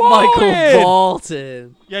 Michael Bolton. Michael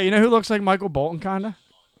Bolton. Yeah, you know who looks like Michael Bolton, kinda?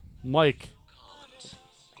 Mike.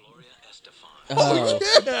 Oh,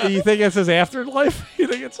 You think it's his afterlife? You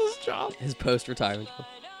think it's his job? his post-retirement.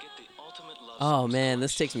 Oh man,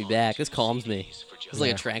 this takes me back. This calms me. It's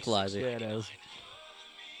like a tranquilizer. it is.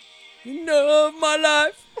 You know my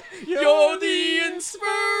life. You're the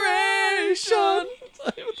inspiration.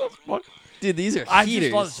 What the fuck? Dude, these are I heaters.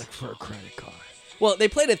 just love this, like, for a credit card. Well, they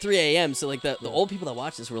played at 3 a.m., so like the old people that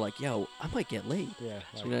watch this were like, "Yo, I might get late." Yeah.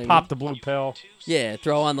 Like, You know what I pop mean? the blue pill. Yeah,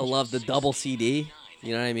 throw on the double CD.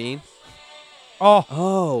 You know what I mean? Oh.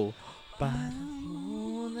 Oh,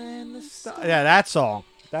 Yeah, that song.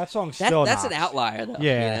 That song's still that's an knocks. outlier though.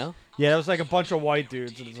 Yeah. you know? Yeah, it was like a bunch of white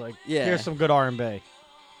dudes, and it's like, Yeah. here's some good R&B.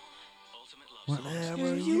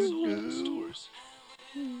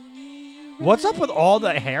 What's up with all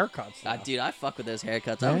the haircuts? now? Dude, I fuck with those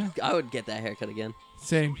haircuts. Yeah. I would get that haircut again.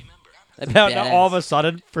 Same. That'd be Now, all of badass. a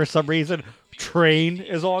sudden, for some reason, Train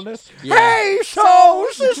is on this. Yeah. Hey, soul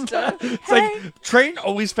sister. It's like Train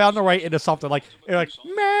always found the right into something. Like, you're like,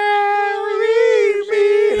 marry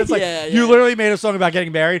me. And it's like Yeah, you yeah. literally made a song about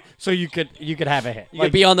getting married, so you could have a hit. You Like,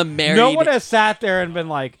 could be on the married. no one has sat there and been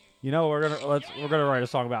like, you know, we're gonna write a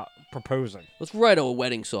song about proposing. Let's write a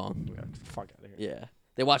wedding song. Fuck out of here. Yeah.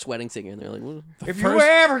 They watch Wedding Singer and they're like, "What?" If you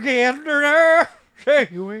ever get under there, say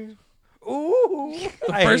you will. Ooh.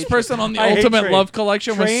 The first person on the I hate Ultimate Train. Love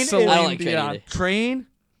Collection Train was is- Celine I don't like Train Dion. either. Train,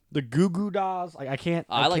 the Goo Goo Dolls. Like I can't.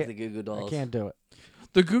 I like can't- the Goo Goo Dolls. I can't do it.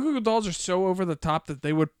 The Goo Goo Dolls are so over the top that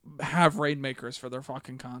they would have rainmakers for their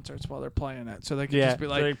fucking concerts while they're playing it, so they could Yeah, just be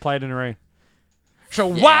like, they played in the rain.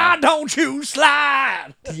 "So Yeah. Why don't you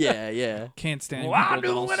slide? Yeah, yeah. can't stand Why Goo Goo do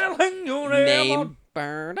Dolls." anything you never Name.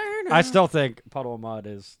 I still think Puddle of Mud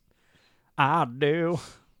is. I do.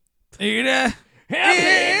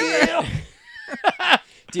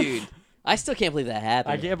 Dude, I still can't believe that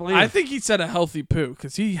happened. I can't believe. I think he said a healthy poo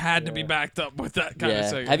because he had to be backed up with that kind of Yeah.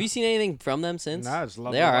 singing. Have you seen anything from them since? No, it's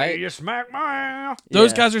lovely. They all right. You smack my ass.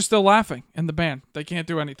 Those Yeah. guys are still laughing in the band. They can't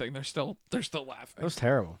do anything. They're still laughing. That was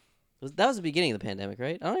terrible. That was the beginning of the pandemic,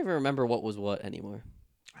 right? I don't even remember what was what anymore.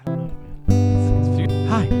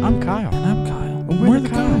 Hi, I'm Kyle. And I'm Kyle. And we're the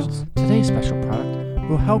Kyles. Today's special product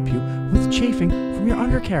will help you with chafing from your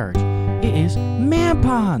undercarriage. It is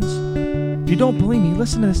Mampons. If you don't believe me,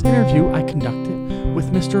 listen to this interview I conducted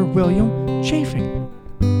with Mr. William Chafing.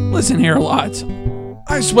 Listen here, lads.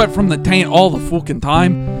 I sweat from the taint all the fucking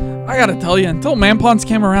time. I gotta tell you, until Mampons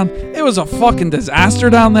came around, it was a fucking disaster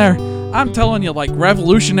down there. I'm telling you, like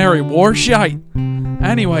Revolutionary War shite.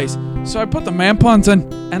 Anyways, so I put the man puns in,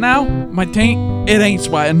 and now my taint, it ain't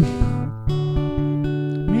sweating.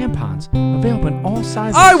 Man ponds available in all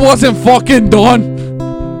sizes. I wasn't fucking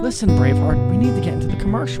done. Listen, Braveheart, we need to get into the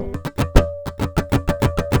commercial.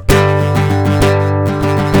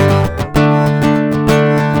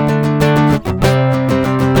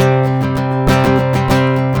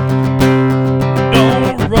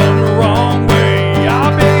 Don't run the wrong way.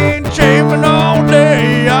 I've been chafing all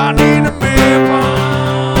day. I need a man pond.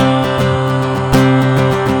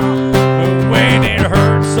 When it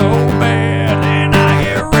hurts so bad and I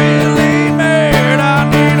get really mad, I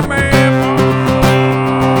need a man pond.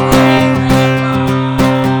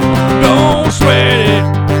 Don't sweat it.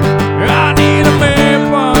 I need a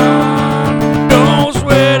man pond. Don't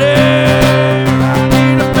sweat it. I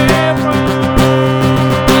need a man pond.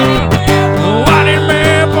 Oh, I need a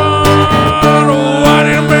man pond. Oh, I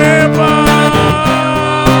need a man pond.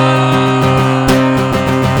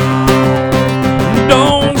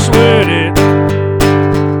 Don't sweat it.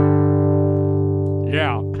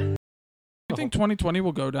 Yeah. I think 2020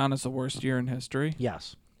 will go down as the worst year in history.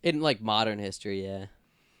 Yes. In like modern history, yeah.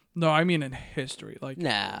 No, I mean in history, like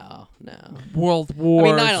No. World I War.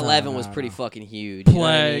 mean, 9/11 was pretty fucking huge. You know what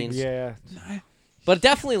I mean? Plagues. Yeah. But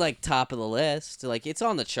definitely like top of the list. Like it's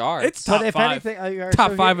on the charts. It's top But if five. anything,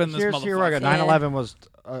 Top five in this Here we go. motherfucker. 9/11 was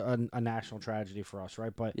a national tragedy for us,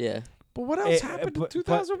 right? But yeah. But what else happened in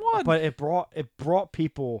 2001? But it brought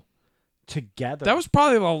people together. That was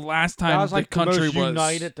probably the last time was, like, the the most country was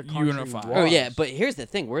united the country unified. was. Oh yeah, but here's the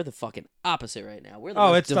thing: we're the fucking opposite right now. We're the Oh,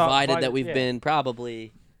 most it's the divided that divided, we've yeah. been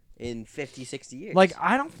probably in 50, 60 years. like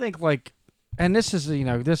I don't think like, and this is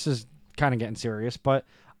this is kind of getting serious, but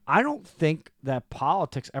I don't think that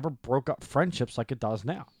politics ever broke up friendships like it does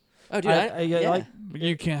now. oh, dude, yeah. like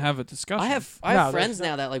You can't have a discussion. I have No, friends that's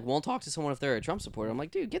now that like won't talk to someone if they're a Trump supporter. I'm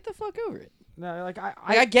like, dude, get the fuck over it. no, like Like,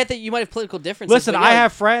 I get that you might have political differences. listen. but, I yo,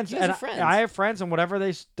 have friends, you guys and are friends. I have friends, and whatever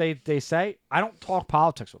they say, I don't talk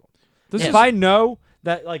politics with them. This Yeah. If I know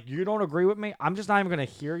that like you don't agree with me, I'm just not even gonna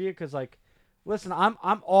hear you because like, listen, I'm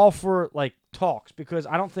all for like talks because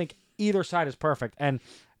I don't think either side is perfect, and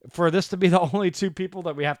for this to be the only two people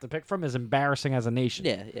that we have to pick from is embarrassing as a nation.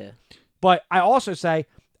 Yeah. But I also say,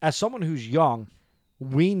 as someone who's young,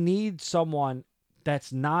 we need someone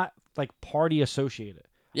that's not like party associated.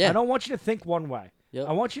 Yeah. I don't want you to think one way. Yep.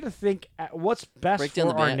 I want you to think what's best Break down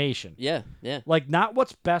for the our band. nation. Yeah. Like not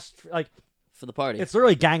what's best. Like For the party. it's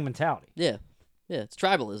literally gang mentality. Yeah. It's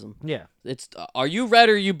tribalism. Yeah. It's are you red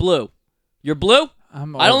or are you blue? You're blue?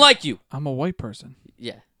 I'm I don't like you. I'm a white person.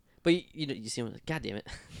 Yeah. But you see what? God damn it.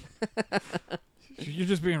 You're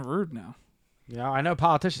just being rude now. You know, I know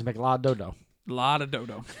politicians make a lot of dodo. A lot of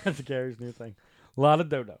dodo. That's Gary's new thing. A lot of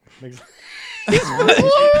dodo. Makes-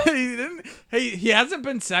 he hasn't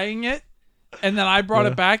been saying it, and then I brought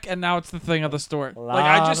it back, and now it's the thing of the store. Like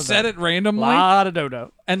I Lot just of said dodo. it randomly, lot of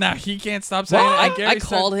dodo. and now he can't stop saying Well, it. And I Gary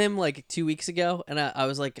called him like 2 weeks ago, and I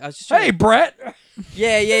was just trying Hey, to, Brett.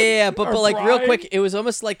 yeah. But Or like real Brian. quick, it was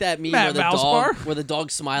almost like that meme Matt Valspar? where the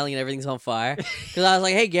dog's smiling and everything's on fire. Because I was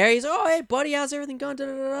like, hey Gary, he's like, oh hey buddy, how's everything going?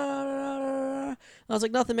 I was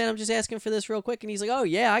like, nothing, man. I'm just asking for this real quick. And he's like, oh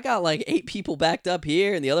yeah, I got like 8 people backed up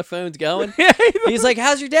here, and the other phone's going. He's like,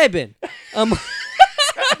 how's your day been?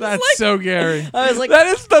 That's so Gary. I was like, That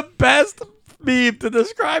is the best meme to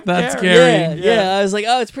describe That's Gary. Gary. yeah. I was like,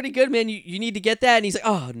 oh, it's pretty good, man. You need to get that. And he's like,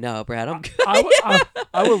 oh no, Brad, I'm good.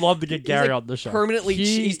 I would love to get He's, Gary like, on the show. Permanently,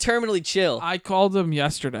 He- he's terminally chill. I called him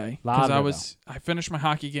yesterday Lot because of I finished my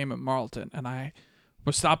hockey game at Marlton, and I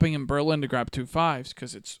was stopping in Berlin to grab 2 5s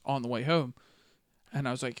because it's on the way home. And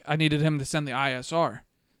I was like, I needed him to send the ISR.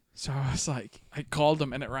 So I was like, I called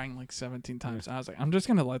him, and it rang like 17 times. And I was like, I'm just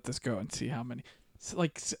going to let this go and see how many. So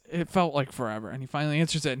like, it felt like forever. And he finally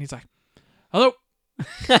answers it, and he's like, hello.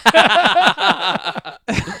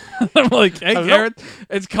 I'm like, hey, Hello? Garrett,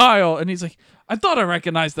 it's Kyle. And he's like, I thought I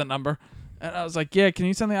recognized the number. And I was like, yeah, can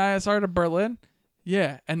you send the ISR to Berlin?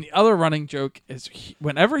 Yeah. And the other running joke is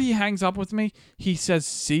whenever he hangs up with me, he says,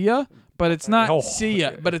 see ya. But it's not Oh. see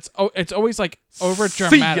ya, but it's always like over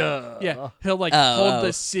dramatic. ya. Yeah. He'll like Oh, hold oh.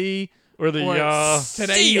 the C. Or the or ya.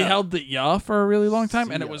 Today See he ya. held the ya for a really long time,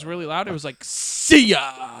 See and it ya. was really loud. It was like, see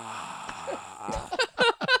ya.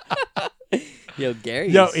 Yo, Gary.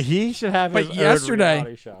 Yo, he should have But his yesterday- own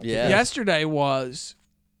reality show. Yeah. Yesterday was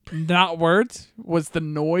not words, was the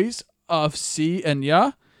noise of C and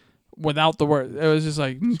ya without the word. It was just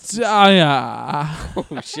like, yeah.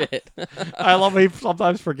 Oh shit. I love he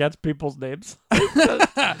sometimes forgets people's names.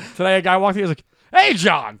 Today a guy walked in, he was like, hey,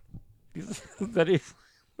 John. Then he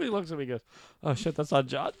looks at me and goes, oh, shit, that's not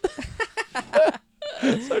John.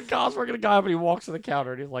 So Kyle's working a guy, but he walks to the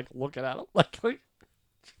counter and he's like looking at him, like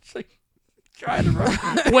trying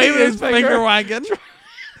to waving his finger, wagging.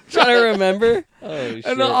 Trying to remember. Oh shit.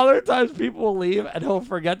 and then other times people will leave and he'll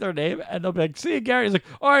forget their name and they'll be like, "See you, Gary." He's like,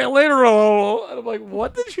 "All right, later." And I'm like,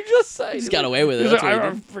 "What did you just say?" He's got away with it. He's That's like, what he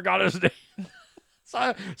I did. forgot his name.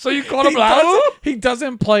 So you called him out? He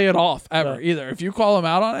doesn't play it off ever No. either. If you call him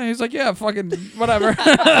out on it, he's like, yeah, fucking whatever.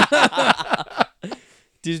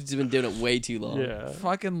 Dude's been doing it way too long. Yeah.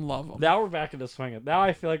 Fucking love him. Now we're back into swinging. Now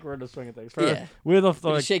I feel like we're into swinging things. Yeah. We're the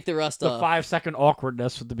Gotta shake the rust the off. 5-second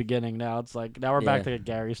awkwardness at the beginning. Now it's like now we're back Yeah. to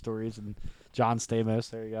Gary stories and John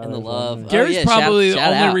Stamos. There you go. And the There's one. love. Gary's yeah, probably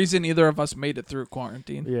shout the only out. reason either of us made it through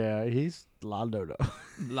quarantine. Yeah, he's Londo.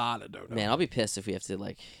 Lot of dodo. Man, I'll be pissed if we have to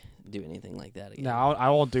like do anything like that again. No, I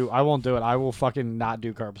won't do it. I will fucking not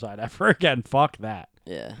do curbside ever again. Fuck that.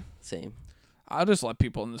 Yeah, same. I'll just let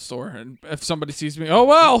people in the store, and if somebody sees me, oh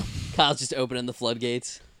well. Kyle's just opening the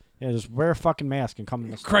floodgates. Yeah, just wear a fucking mask and come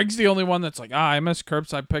in the store. Craig's the only one that's like, I miss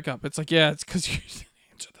curbside pickup. It's like, yeah, it's because you didn't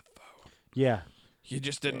answer the phone. Yeah, You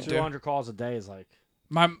just didn't do. 200 calls a day is like,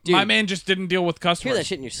 My Dude. man just didn't deal with Hear customers. that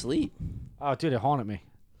shit in your sleep. oh dude, it haunted me.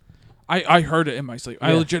 I heard it in my sleep.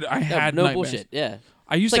 I Yeah. legit I had no nightmares. bullshit. Yeah,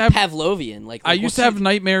 I used it's to like have Pavlovian. Like I used what's to have it-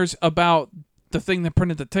 nightmares about the thing that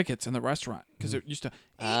printed the tickets in the restaurant because it used to.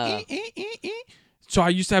 Ah. So I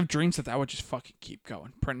used to have dreams that would just fucking keep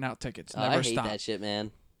going, printing out tickets, Oh, never I hate stop. that shit,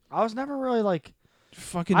 man. I was never really like.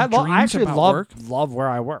 Fucking I dreams actually about love work. love where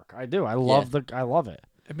I work. I do. I love I love it.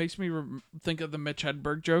 It makes me think of the Mitch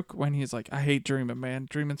Hedberg joke when he's like, "I hate dreaming, man.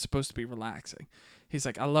 Dreaming's supposed to be relaxing." He's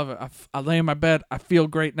like, "I love it. I lay in my bed. I feel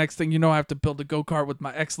great. Next thing you know, I have to build a go-kart with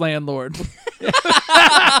my ex-landlord."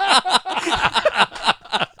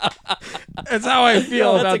 That's how I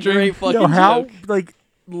feel That's about a dreaming. great fucking Yo, how joke. like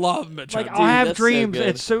Love Mitch like Hedberg. I'll have that's so dreams. good.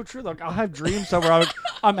 It's so true. Like I'll have dreams where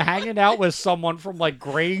I'm hanging out with someone from like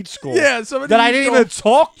grade school. Yeah, somebody that I you didn't don't- even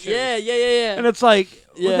talk to. Yeah. And it's like,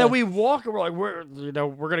 Yeah. then we walk and we're like, we're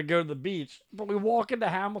gonna go to the beach, but we walk into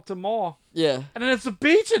Hamilton Mall, Yeah. and then it's a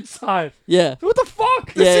beach inside. Yeah. What the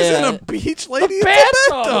fuck? Yeah, This yeah. isn't a beach, lady. It's a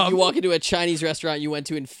bathtub. bathtub. You walk into a Chinese restaurant you went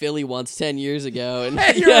to in Philly once 10 years ago, and,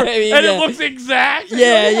 And, you know what I mean? and Yeah. it looks exact. Yeah,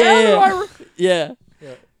 Like, yeah, how do yeah. I re- Yeah.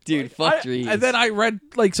 Yeah. Dude, fuck dreams. And then I read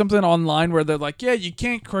like something online where they're like, yeah, you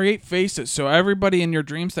can't create faces. So everybody in your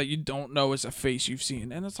dreams that you don't know is a face you've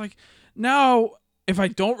seen. And it's like, now if I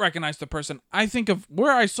don't recognize the person, I think of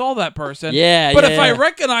where I saw that person. Yeah, But yeah, if I yeah.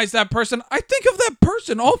 recognize that person, I think of that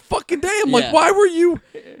person all fucking day. I'm Yeah. like, why were you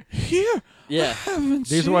here? Yeah. I haven't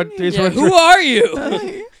These are seen what you. these Yeah, are who what are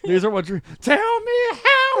you? these are what dreams. Tell me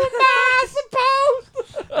how am I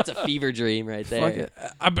supposed? That's a fever dream right there. Fuck it.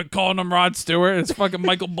 I've been calling him Rod Stewart. It's fucking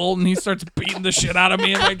Michael Bolton. He starts beating the shit out of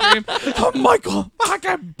me in my dream. I'm Michael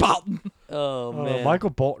fucking Bolton. Oh, man. Michael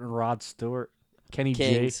Bolton, Rod Stewart, Kenny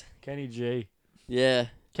Kings. G, Kenny G. Yeah.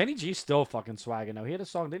 Kenny G's still fucking swagging though. He had a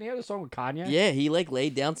song. Didn't he have a song with Kanye? Yeah, he like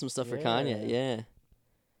laid down some stuff for Yeah. Kanye. Yeah.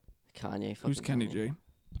 Kanye. Who's fucking Kenny Kanye. G?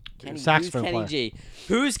 Kenny, Saxophone who's Kenny player. G?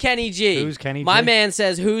 Who's Kenny G? Who's Kenny My G? man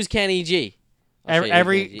says, "Who's Kenny G?" I'll show you who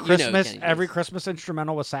Every Kenny G- you know who Christmas, Kenny G every is. Christmas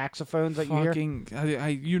instrumental with saxophones that you hear.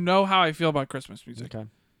 Fucking, you know how I feel about Christmas music. Okay.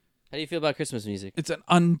 How do you feel about Christmas music? It's an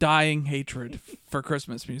undying hatred for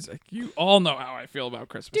Christmas music. You all know how I feel about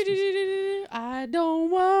Christmas music. I don't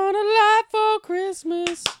want a lot for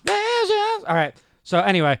Christmas. All right. So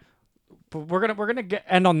anyway, we're gonna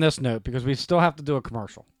end on this note because we still have to do a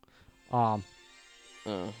commercial. Oh.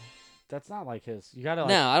 That's not like his. You gotta. Like,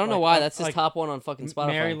 No, I don't know like- why. like- That's his like top one on fucking Spotify.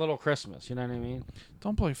 Merry Little Christmas. You know what I mean?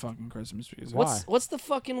 Don't play fucking Christmas music. What? What's the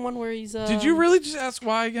fucking one where he's? Did you really just ask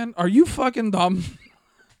why again? Are you fucking dumb?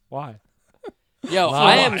 Why? Yo, Why?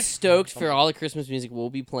 I am stoked for all the Christmas music we'll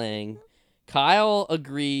be playing. Kyle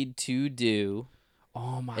agreed to do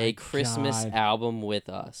Oh my a Christmas God. album with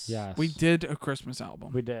us. Yes. We did a Christmas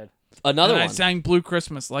album. We did. Another and one. I sang Blue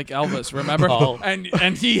Christmas like Elvis, remember? Oh. And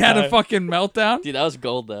he had a fucking meltdown. Dude, that was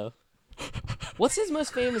gold though. What's his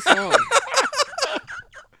most famous song?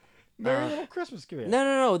 Merry Little Christmas. Give me it.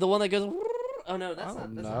 No, the one that goes. Oh no, that's I not.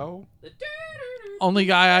 don't That's know. Not. Only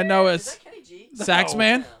guy I know Is is that Kenny G? Sax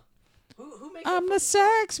Man. Who makes I'm the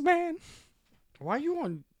sax man. Why are you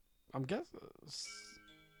on? I'm guessing.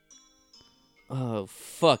 Oh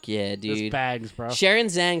fuck yeah, This dude. bags, bro. Sharon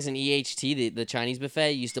Zhang's and EHT, the Chinese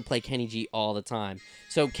buffet, used to play Kenny G all the time.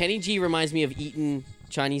 So Kenny G reminds me of eating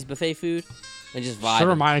Chinese buffet food and just vibing. Should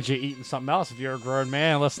reminded you eating something else if you're a grown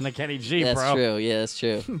man. Listen to Kenny G, That's bro. true. Yeah, that's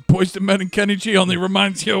true. Boys to Men and Kenny G only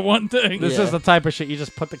reminds you of one thing. This Yeah. is the type of shit you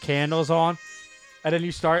just put the candles on, and then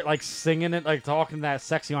you start like singing it, like talking that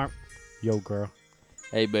sexy arm. Yo, girl,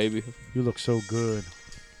 Hey, baby. you look so good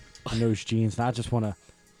in those jeans. Now I just want to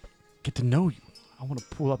get to know you. I I want to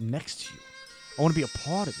pull up next to you. I want to be a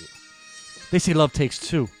part of you. They say love takes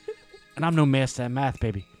two. And I'm no master at math,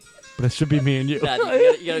 baby. But it should be me and you. Nah,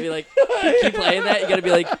 you gotta be like, keep playing that. You gotta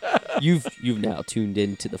be like, you've now tuned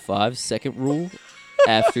in to the 5-second rule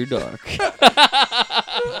after dark.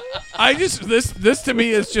 This to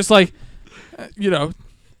me is just like,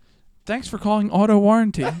 thanks for calling auto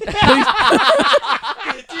warranty. Please.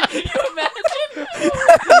 Can you imagine?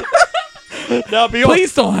 No,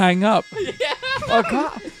 Please don't hang up. Oh,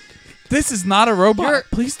 God. This is not a robot.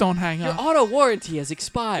 Please don't hang Your up. auto warranty has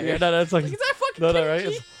expired. Yeah, no, that's like, Is that fucking no, Kenny right? G?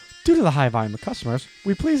 It's, due to the high volume of customers,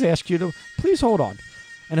 we please ask you to please hold on.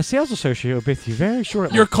 And a sales associate will be with you very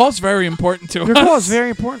shortly. Your call's very important to us. Your call is very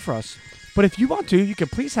important for us. But if you want to, you can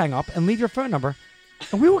please hang up and leave your phone number,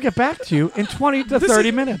 and we will get back to you in 20 to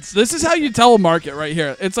 30 minutes. This is how you telemarket right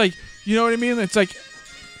here. It's like, you know what I mean? It's like,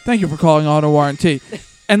 thank you for calling auto warranty.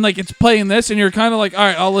 And like it's playing this, and you're kind of like, all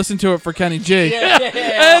right, I'll listen to it for Kenny G.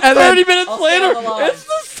 Yeah. And 30 minutes I'll later, stay on the line. it's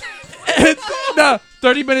the same. No,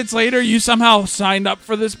 30 minutes later, you somehow signed up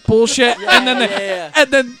for this bullshit, and then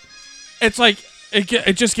and then it's like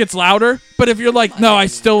it just gets louder. But if you're like, no,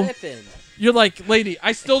 you're like, lady,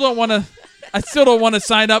 I still don't want to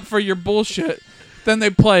sign up for your bullshit. Then they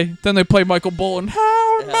play Michael Bolton.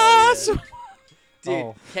 How nice. Yeah. Dude,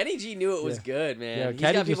 Oh. Kenny G knew it was good, man. Yeah, He's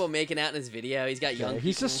Kenny got just- people making out in his video. He's got young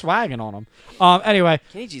He's people. just swagging on them. Anyway,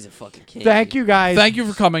 Kenny G's a fucking king. thank you guys. Thank you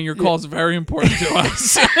for coming. Your call is very important to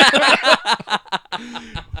us.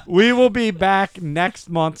 We will be back next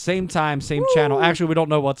month, same time, same channel. Actually, we don't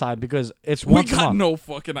know what time because it's We once a got month. no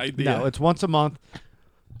fucking idea. No, it's once a month.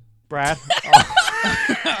 Brad,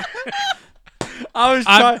 I was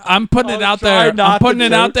trying. I'm putting it I'll out try there. not I'm putting to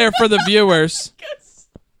it out joke. there for the viewers.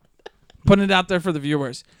 Putting it out there for the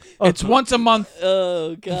viewers. It's once a month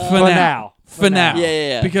Oh, God. For now. For now.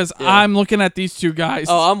 Yeah. Because Yeah. I'm looking at these two guys.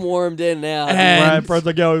 Oh, I'm warmed in now. And- Brad's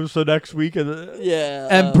like, yo, so next week. yeah.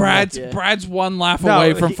 And Brad's yeah. Brad's one laugh No,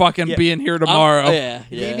 away from he- fucking yeah. being here tomorrow. Yeah.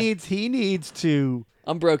 He needs to.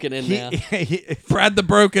 I'm broken in now. Brad the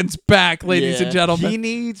Broken's back, ladies Yeah. and gentlemen. He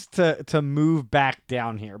needs to move back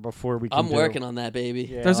down here before we can. I'm working on that, baby.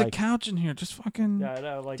 Yeah, There's a like- couch in here. Just fucking. Yeah, I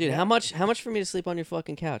know, like, Dude, yeah. how much for me to sleep on your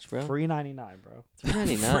fucking couch, bro? $3.99, bro.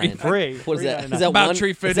 $3.99. Free. What is that? $3.99. Is that About one?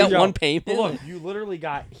 tree Is fitting. that Yo, one payment? But look, you literally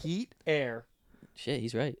got heat, air, Shit,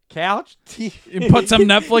 he's right. couch, TV. You put some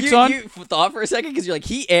Netflix on. You thought for a second because you're like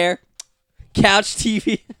heat, air, couch,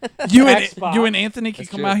 TV. You and Xbox. you and Anthony can That's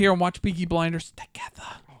come true. out here and watch Peaky Blinders together.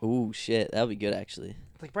 Ooh, shit, that would be good actually.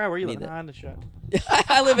 Like, Brad, where you Need living? that. Behind the shed.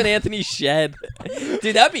 I live in Anthony's shed.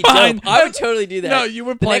 Dude, that'd be Fine. dope. I would totally do that. No, you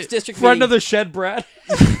would the play next district Friend meeting. of the shed, Brad.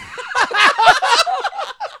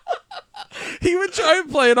 He would try and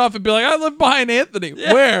play it off and be like, "I live behind Anthony."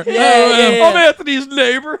 Where? Yeah. I'm Anthony's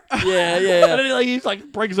neighbor. Yeah. And then he's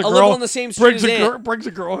like brings a I girl live on the same street brings as a Ant. girl brings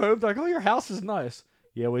a girl home. They're like, oh, your house is nice.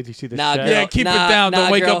 Yeah, wait till you see the Nah, shed. girl. Yeah, keep Nah, it down. Don't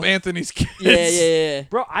nah, wake girl. up Anthony's kids. Yeah.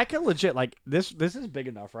 Bro, I can legit like this is big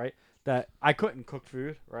enough, right? That I couldn't cook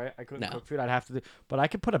food, right? I couldn't No. cook food. I'd have to do, but I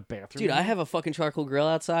could put a bathroom. Dude, in I there. have a fucking charcoal grill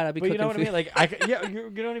outside. I'd be But you cooking know what I food. mean? Like I could, yeah, you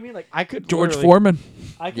know what I mean? Like I could George literally- Foreman.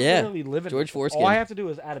 I could Yeah. literally live in George it. Foreskin. All I have to do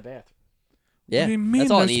is add a bathroom. Yeah, What do you mean?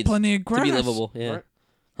 that's all it There's needs plenty of grass. to be livable. Yeah, Right?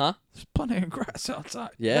 huh? There's plenty of grass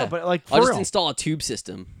outside. Yeah, No, but like for I'll just real, install a tube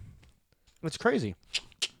system. it's crazy.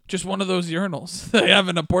 Just one of those urinals they have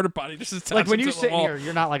in a porta potty. Just attached Like when to you the sit wall. here,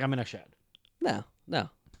 you're not like I'm in a shed. No.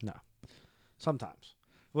 Sometimes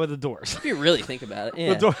with the doors, If you really think about it,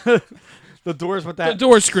 yeah. the doors with The that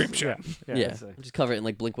door scream shit. Yeah, that's it. just cover it in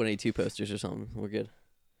like Blink-182 posters or something. We're good.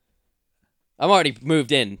 I'm already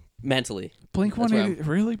moved in mentally. Blink That's where 180.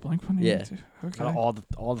 Really? Blink 182. Okay.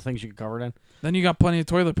 All the things you can cover it in. Then you got plenty of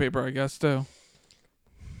toilet paper, I guess, too.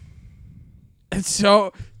 It's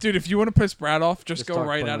so, dude. If you want to piss Brad off, just go talk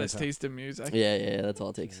right plenty at of his time. taste in music. Yeah, that's all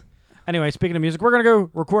it takes. Anyway, speaking of music, we're going to go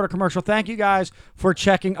record a commercial. Thank you guys for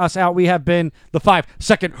checking us out. We have been the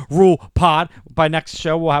 5-Second Rule Pod. By next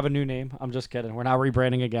show, we'll have a new name. I'm just kidding. We're not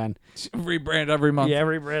rebranding again. Rebrand every month. Yeah,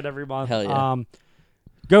 rebrand every month. Hell yeah.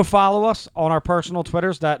 Go follow us on our personal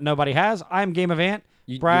Twitters that nobody has. I'm Game of Ant.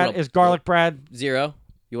 You Brad wanna- is Garlic Brad. 0.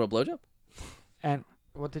 You want a blowjob? And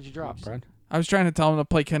what did you drop, Brad? I was trying to tell him to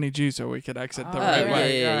play Kenny G so we could exit the Oh, right yeah,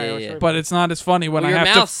 way. yeah. sure. But it's not as funny when Well, I your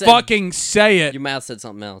have to mouth said- fucking say it. Your mouth said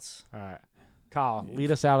something else. All right. Kyle,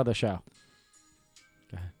 lead us out of the show.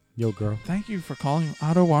 Go ahead. Yo, girl. Thank you for calling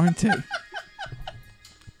Auto Warranty.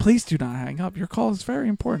 Please do not hang up. Your call is very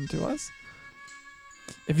important to us.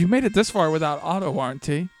 If you made it this far without Auto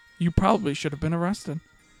Warranty, you probably should have been arrested.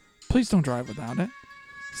 Please don't drive without it.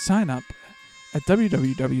 Sign up at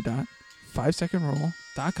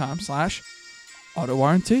www.5secondrule.com/auto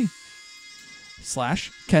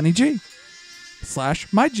warranty/Kenny G.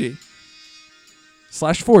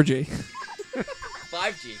 5G/MyG/4G.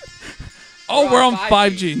 5G. Oh, We're we're on on 5G.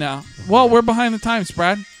 5G now. Well, we're behind the times,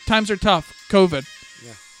 Brad. Times are tough. COVID.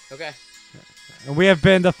 Okay. And we have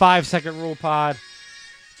been the 5 Second Rule Pod.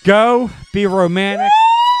 Go be romantic.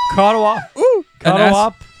 Cuddle up. Ooh. Cuddle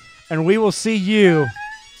up. And we will see you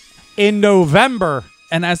in November.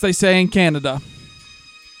 And as they say in Canada,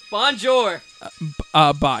 Bonjour.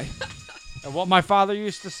 bye. And what my father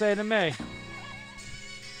used to say to me.